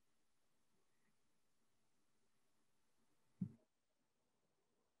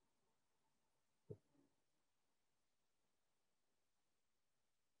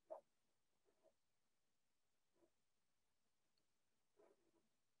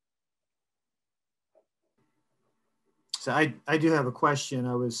 So I do have a question.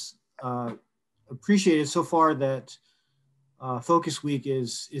 I was appreciated so far that Focus Week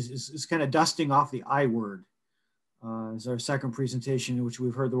is kind of dusting off the I word. Is our second presentation in which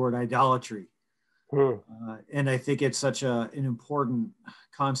we've heard the word idolatry. And I think it's such an important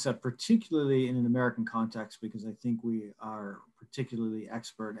concept, particularly in an American context, because I think we are particularly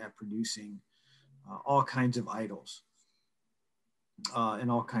expert at producing all kinds of idols. And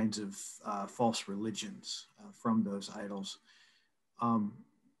all kinds of false religions from those idols.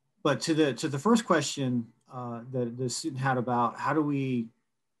 But to the first question that the student had about how do we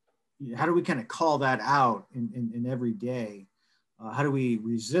kind of call that out in every day? How do we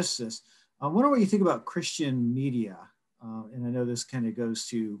resist this? I wonder what you think about Christian media. And I know this kind of goes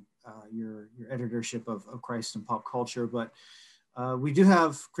to your editorship of Christ and pop culture, but we do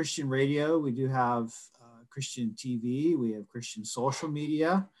have Christian radio, we do have Christian TV, we have Christian social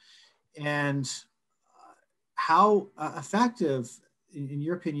media, and how effective, in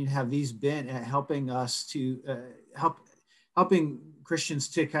your opinion, have these been at helping us to helping Christians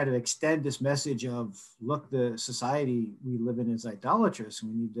to kind of extend this message of, look, the society we live in is idolatrous,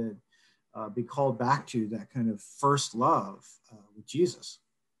 and we need to be called back to that kind of first love with Jesus?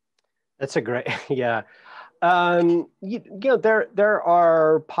 That's a great, yeah. You know, there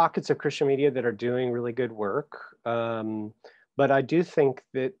are pockets of Christian media that are doing really good work, but I do think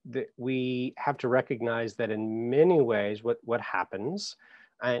that we have to recognize that in many ways, what happens,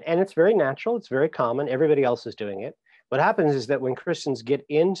 and it's very natural, it's very common, everybody else is doing it. What happens is that when Christians get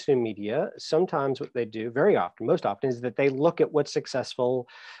into media, sometimes what they do, very often, most often, is that they look at what's successful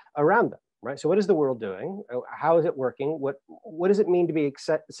around them. Right. So what is the world doing? How is it working? What does it mean to be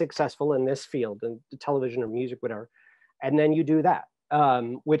successful in this field, in television or music, whatever? And then you do that,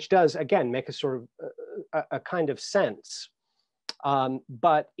 which does, again, make a sort of a kind of sense.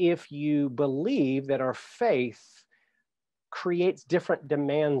 But if you believe that our faith creates different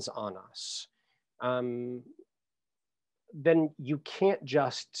demands on us, then you can't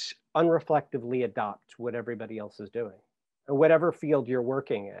just unreflectively adopt what everybody else is doing, or whatever field you're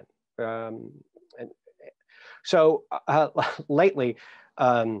working in. And so lately,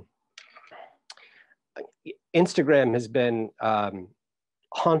 Instagram has been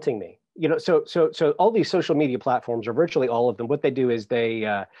haunting me. You know, so all these social media platforms, or virtually all of them, what they do is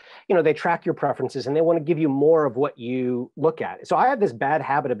they track your preferences, and they want to give you more of what you look at. So I have this bad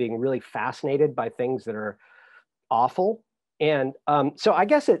habit of being really fascinated by things that are awful. And so I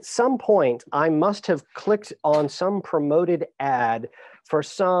guess at some point I must have clicked on some promoted ad for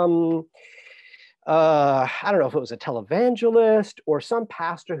some, I don't know if it was a televangelist or some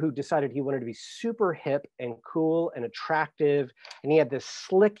pastor who decided he wanted to be super hip and cool and attractive. And he had this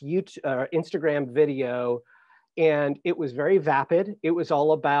slick Instagram video, And it was very vapid. It was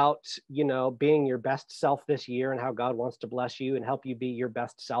all about, you know, being your best self this year and how God wants to bless you and help you be your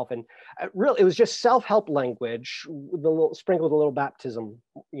best self. And really, it was just self-help language with a little sprinkled a little baptism,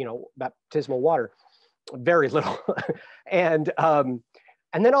 you know, baptismal water, very little.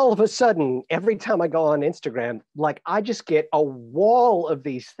 And then all of a sudden, every time I go on Instagram, like I just get a wall of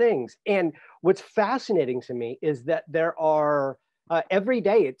these things. And what's fascinating to me is that there are every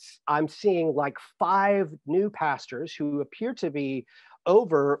day I'm seeing like 5 new pastors who appear to be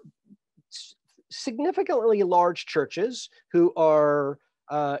over significantly large churches, who are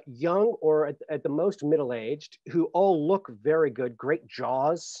young or at the most middle-aged, who all look very good, great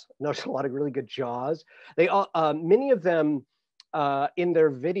jaws. Notice a lot of really good jaws. They all, many of them in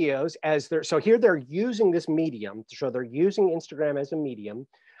their videos, so here they're using this medium, so they're using Instagram as a medium,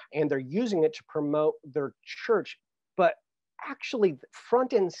 and they're using it to promote their church, but actually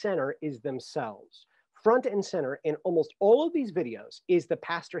front and center is themselves. Front and center in almost all of these videos is the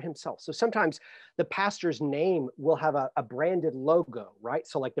pastor himself. So sometimes the pastor's name will have a branded logo, right?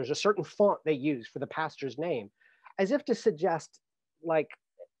 So like there's a certain font they use for the pastor's name, as if to suggest like,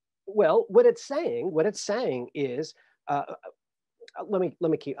 well, what it's saying is, let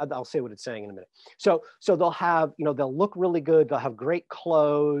me keep, I'll say what it's saying in a minute. So they'll have, you know, they'll look really good. They'll have great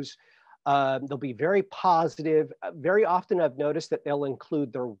clothes. They'll be very positive. Very often I've noticed that they'll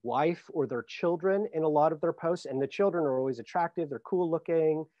include their wife or their children in a lot of their posts, and the children are always attractive. They're cool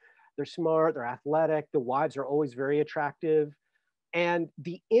looking, they're smart, they're athletic. The wives are always very attractive. And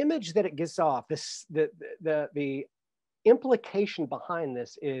the image that it gives off, the implication behind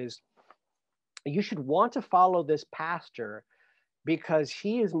this is you should want to follow this pastor because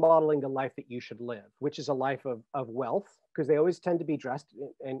he is modeling the life that you should live, which is a life of wealth, because they always tend to be dressed.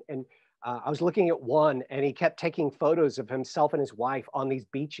 And I was looking at one, and he kept taking photos of himself and his wife on these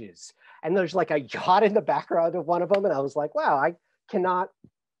beaches. And there's like a yacht in the background of one of them. And I was like, wow, I cannot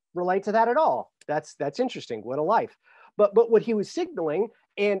relate to that at all. That's interesting. What a life. But what he was signaling,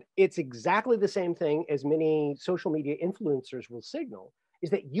 and it's exactly the same thing as many social media influencers will signal, is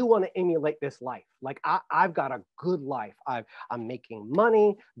that you want to emulate this life. Like I've got a good life. I'm making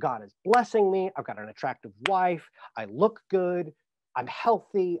money. God is blessing me. I've got an attractive wife. I look good. I'm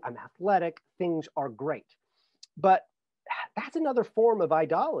healthy. I'm athletic. Things are great. But that's another form of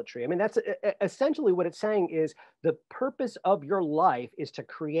idolatry. I mean, that's essentially what it's saying is the purpose of your life is to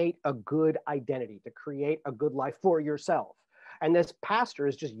create a good identity, to create a good life for yourself. And this pastor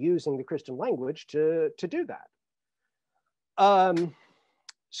is just using the Christian language to do that.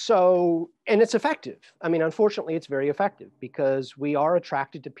 So, and it's effective. I mean, unfortunately, it's very effective because we are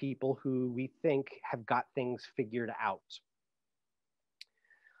attracted to people who we think have got things figured out.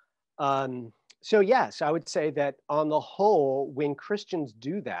 So yes, I would say that on the whole, when Christians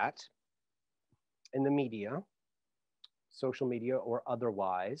do that in the media, social media or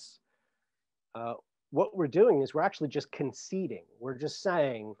otherwise, what we're doing is we're actually just conceding. We're just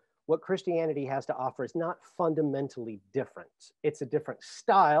saying what Christianity has to offer is not fundamentally different. It's a different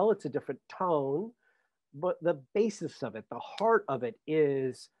style, it's a different tone, but the basis of it, the heart of it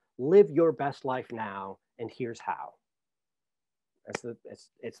is live your best life now, and here's how.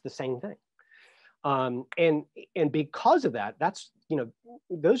 It's the same thing. And because of that, that's, you know,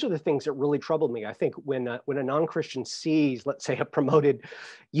 those are the things that really troubled me. I think when a non-Christian sees, let's say, a promoted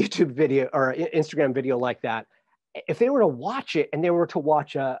YouTube video or Instagram video like that, if they were to watch it and they were to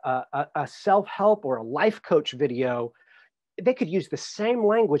watch a self-help or a life coach video, they could use the same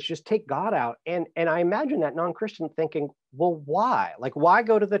language, just take God out. And I imagine that non-Christian thinking, well, why? Like, why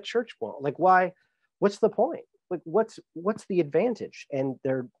go to the church more? Like, why? What's the point? Like, what's the advantage? And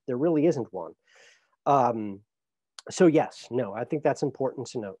there really isn't one. So yes, no, I think that's important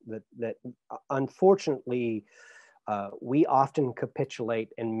to note that unfortunately, we often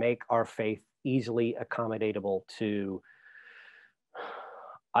capitulate and make our faith easily accommodatable to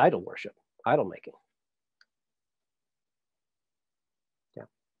idol worship, idol making. Yeah.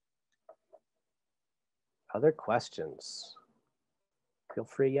 Other questions? Feel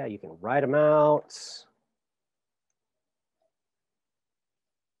free, yeah, you can write them out.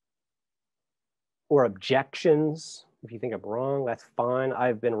 Or objections. If you think I'm wrong, that's fine.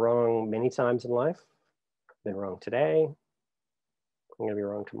 I've been wrong many times in life. I've been wrong today. I'm gonna be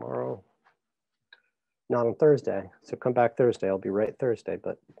wrong tomorrow. Not on Thursday. So come back Thursday. I'll be right Thursday,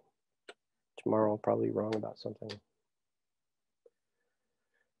 but tomorrow I'll probably be wrong about something.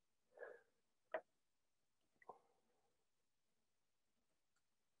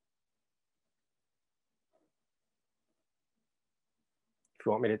 If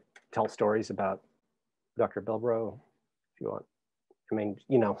you want me to tell stories about Dr. Bilbro, if you want, I mean,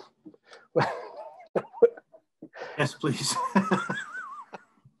 you know. Yes, please.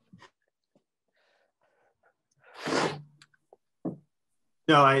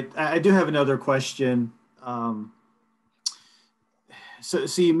 No, I do have another question. So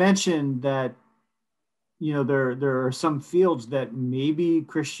you mentioned that, you know, there are some fields that maybe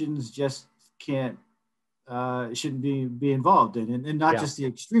Christians just can't, shouldn't be involved in, and not just the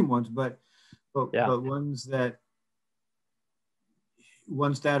extreme ones, but ones that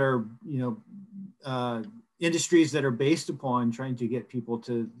are, you know, industries that are based upon trying to get people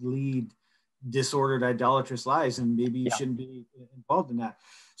to lead disordered, idolatrous lives, and maybe you shouldn't be involved in that.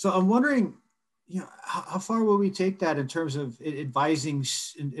 So I'm wondering, you know, how far will we take that in terms of advising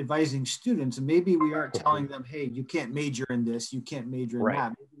students? And maybe we aren't telling them, hey, you can't major in this, you can't major in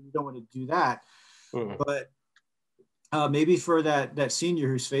that. Maybe we don't want to do that. But maybe for that senior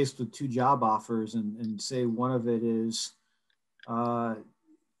who's faced with 2 job offers, and say one of it is,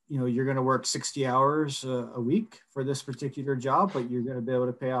 you know, you're going to work 60 hours a week for this particular job, but you're going to be able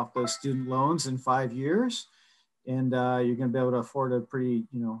to pay off those student loans in 5 years. And you're going to be able to afford a pretty,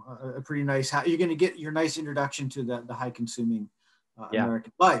 you know, a pretty nice house. You're going to get your nice introduction to the high consuming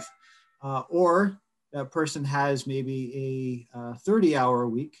American life. Or that person has maybe a 30-hour a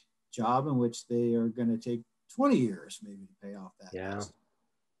week job in which they are going to take 20 years maybe to pay off that. House.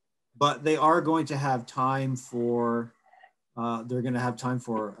 But they are going to have time for, they're going to have time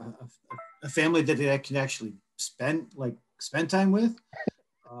for a family that they can actually spend time with.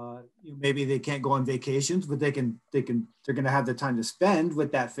 You know, maybe they can't go on vacations, but they're going to have the time to spend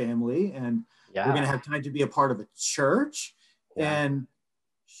with that family, and they're going to have time to be a part of a church. And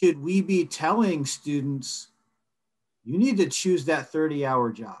should we be telling students, you need to choose that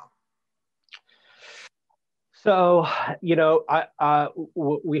 30-hour job? So, you know,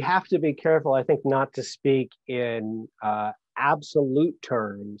 we have to be careful, I think, not to speak in absolute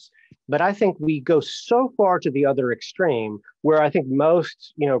terms, but I think we go so far to the other extreme where I think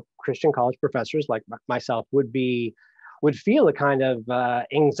most, you know, Christian college professors like myself would feel a kind of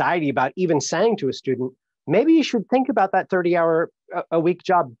anxiety about even saying to a student, maybe you should think about that 30-hour a week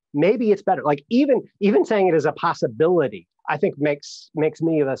job. Maybe it's better. Like even saying it as a possibility, I think makes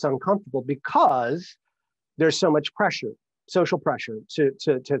many of us uncomfortable, because there's so much pressure, social pressure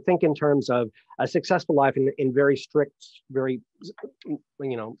to think in terms of a successful life in very strict, very,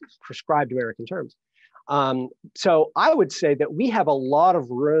 you know, prescribed American terms. So I would say that we have a lot of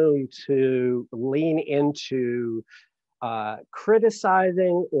room to lean into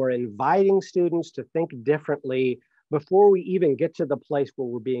criticizing or inviting students to think differently before we even get to the place where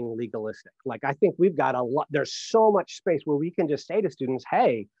we're being legalistic. Like, I think we've got a lot, there's so much space where we can just say to students,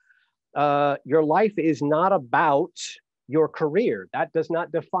 hey, your life is not about your career. That does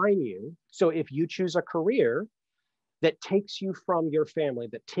not define you. So if you choose a career that takes you from your family,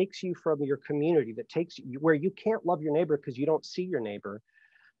 that takes you from your community, that takes you where you can't love your neighbor because you don't see your neighbor,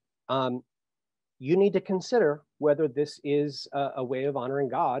 you need to consider whether this is a way of honoring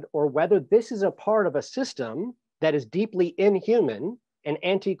God, or whether this is a part of a system that is deeply inhuman and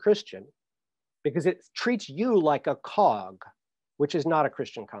anti-Christian, because it treats you like a cog, which is not a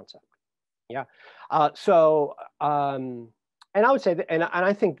Christian concept. Yeah. And I would say that, and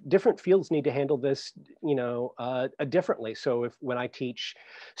I think different fields need to handle this, you know, differently. So when I teach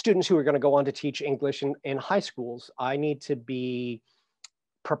students who are going to go on to teach English in high schools, I need to be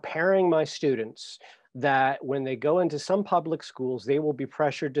preparing my students that when they go into some public schools, they will be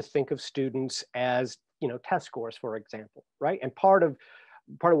pressured to think of students as, you know, test scores, for example, right? And part of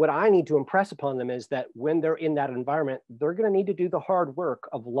what I need to impress upon them is that when they're in that environment, they're going to need to do the hard work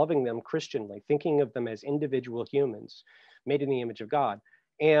of loving them Christianly, thinking of them as individual humans made in the image of God.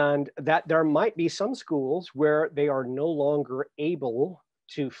 And that there might be some schools where they are no longer able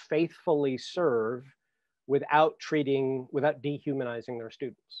to faithfully serve without dehumanizing their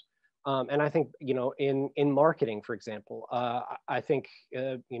students. And I think, you know, in marketing, for example, I think,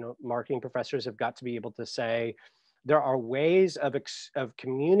 you know, marketing professors have got to be able to say, there are ways of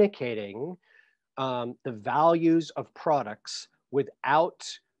communicating the values of products without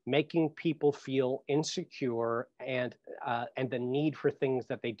making people feel insecure and the need for things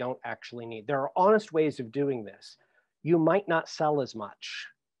that they don't actually need. There are honest ways of doing this. You might not sell as much.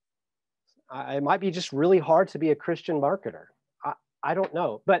 It might be just really hard to be a Christian marketer. I don't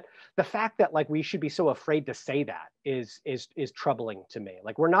know, but the fact that like we should be so afraid to say that is troubling to me.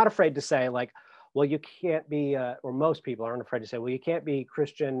 Like, we're not afraid to say like, well, you can't be, or most people aren't afraid to say, well, you can't be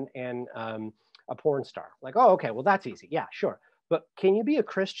Christian and a porn star. Like, oh, okay, well, that's easy. Yeah, sure. But can you be a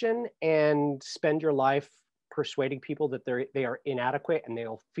Christian and spend your life persuading people that they are inadequate and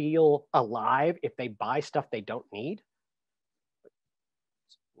they'll feel alive if they buy stuff they don't need?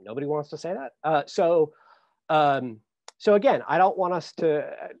 Nobody wants to say that. So So again, I don't want us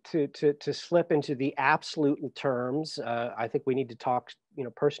to slip into the absolute terms. I think we need to talk,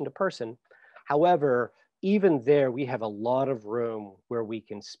 person to person. However, even there, we have a lot of room where we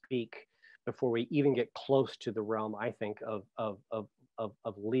can speak before we even get close to the realm, I think, of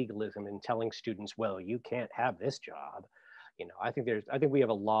legalism and telling students, well, you can't have this job. I think we have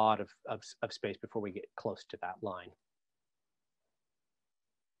a lot of space before we get close to that line.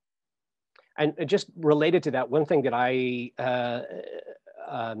 And just related to that, one thing that I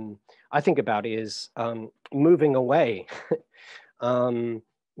think about is moving away.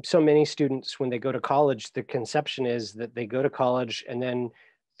 So many students, when they go to college, the conception is that they go to college and then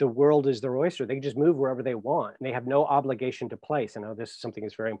the world is their oyster. They can just move wherever they want and they have no obligation to place. I know this is something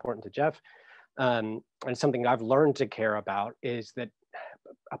that's very important to Jeff. And something I've learned to care about is that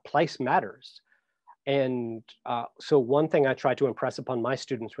a place matters. And so one thing I try to impress upon my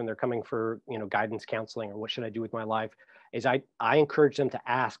students when they're coming for guidance counseling or what should I do with my life is I encourage them to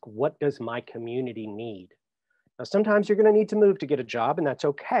ask, what does my community need? Now, sometimes you're going to need to move to get a job, and that's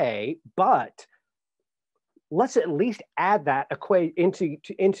okay, but let's at least add that into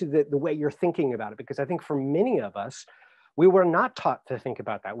the way you're thinking about it, because I think for many of us, we were not taught to think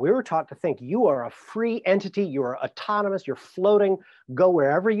about that. We were taught to think you are a free entity, you are autonomous, you're floating, go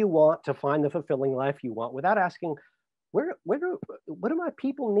wherever you want to find the fulfilling life you want without asking, what do my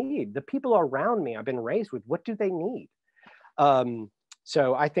people need? The people around me I've been raised with, what do they need?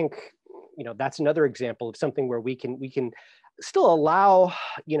 So I think, that's another example of something where we can still allow,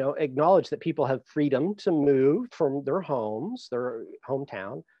 acknowledge that people have freedom to move from their homes, their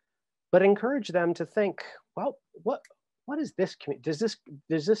hometown, but encourage them to think, well, what is this? Does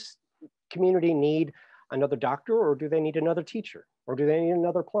this community need another doctor, or do they need another teacher, or do they need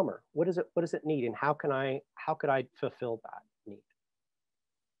another plumber? What does it need, and how could I fulfill that need?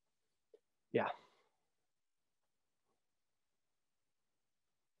 Yeah.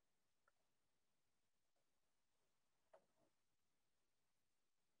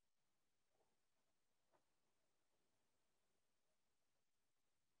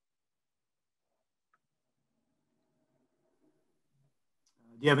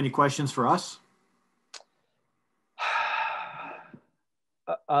 Do you have any questions for us?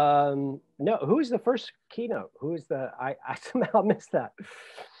 No. Who's the first keynote? Who is the? I somehow missed that.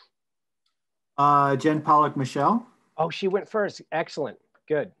 Jen Pollock Michelle. Oh, she went first. Excellent.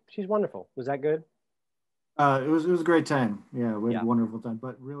 Good. She's wonderful. Was that good? It was a great time. Yeah, we had a wonderful time,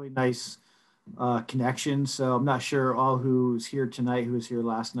 but really nice connection. So I'm not sure all who's here tonight, who was here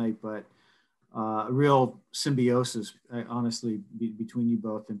last night, but a real symbiosis, honestly, between you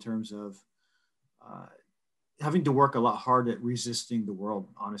both in terms of having to work a lot hard at resisting the world,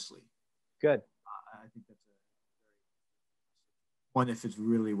 honestly. Good. I think that's one that fits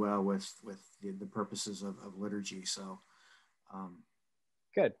really well with the purposes of liturgy. So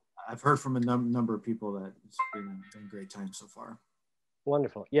good. I've heard from a number of people that it's been a great time so far.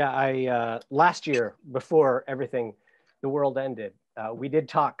 Wonderful. Yeah, I last year, before everything, the world ended, we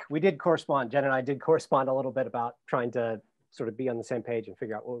did correspond. Jen and I did correspond a little bit about trying to sort of be on the same page and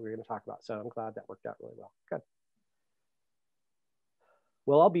figure out what we were going to talk about. So I'm glad that worked out really well. Good.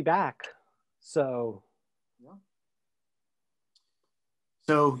 Well, I'll be back. So. Yeah.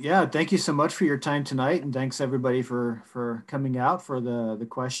 So yeah, thank you so much for your time tonight, and thanks everybody for coming out for the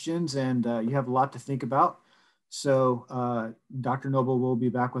questions. And you have a lot to think about. So Dr. Noble will be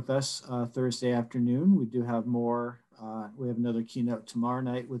back with us Thursday afternoon. We do have more. We have another keynote tomorrow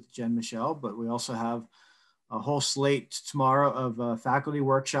night with Jen Michelle, but we also have a whole slate tomorrow of faculty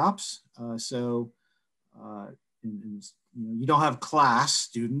workshops. You don't have class,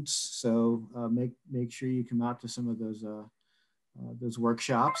 students, so make sure you come out to some of those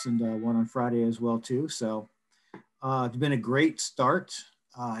workshops, and one on Friday as well too. So it's been a great start.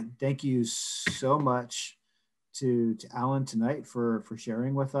 Thank you so much to Alan tonight for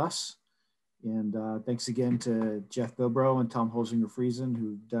sharing with us. And thanks again to Jeff Bilbrough and Tom Holzinger-Friesen,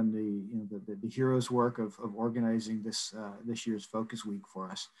 who've done the heroes work of organizing this year's Focus Week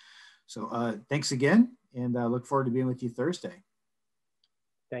for us. So thanks again, and I look forward to being with you Thursday.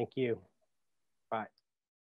 Thank you.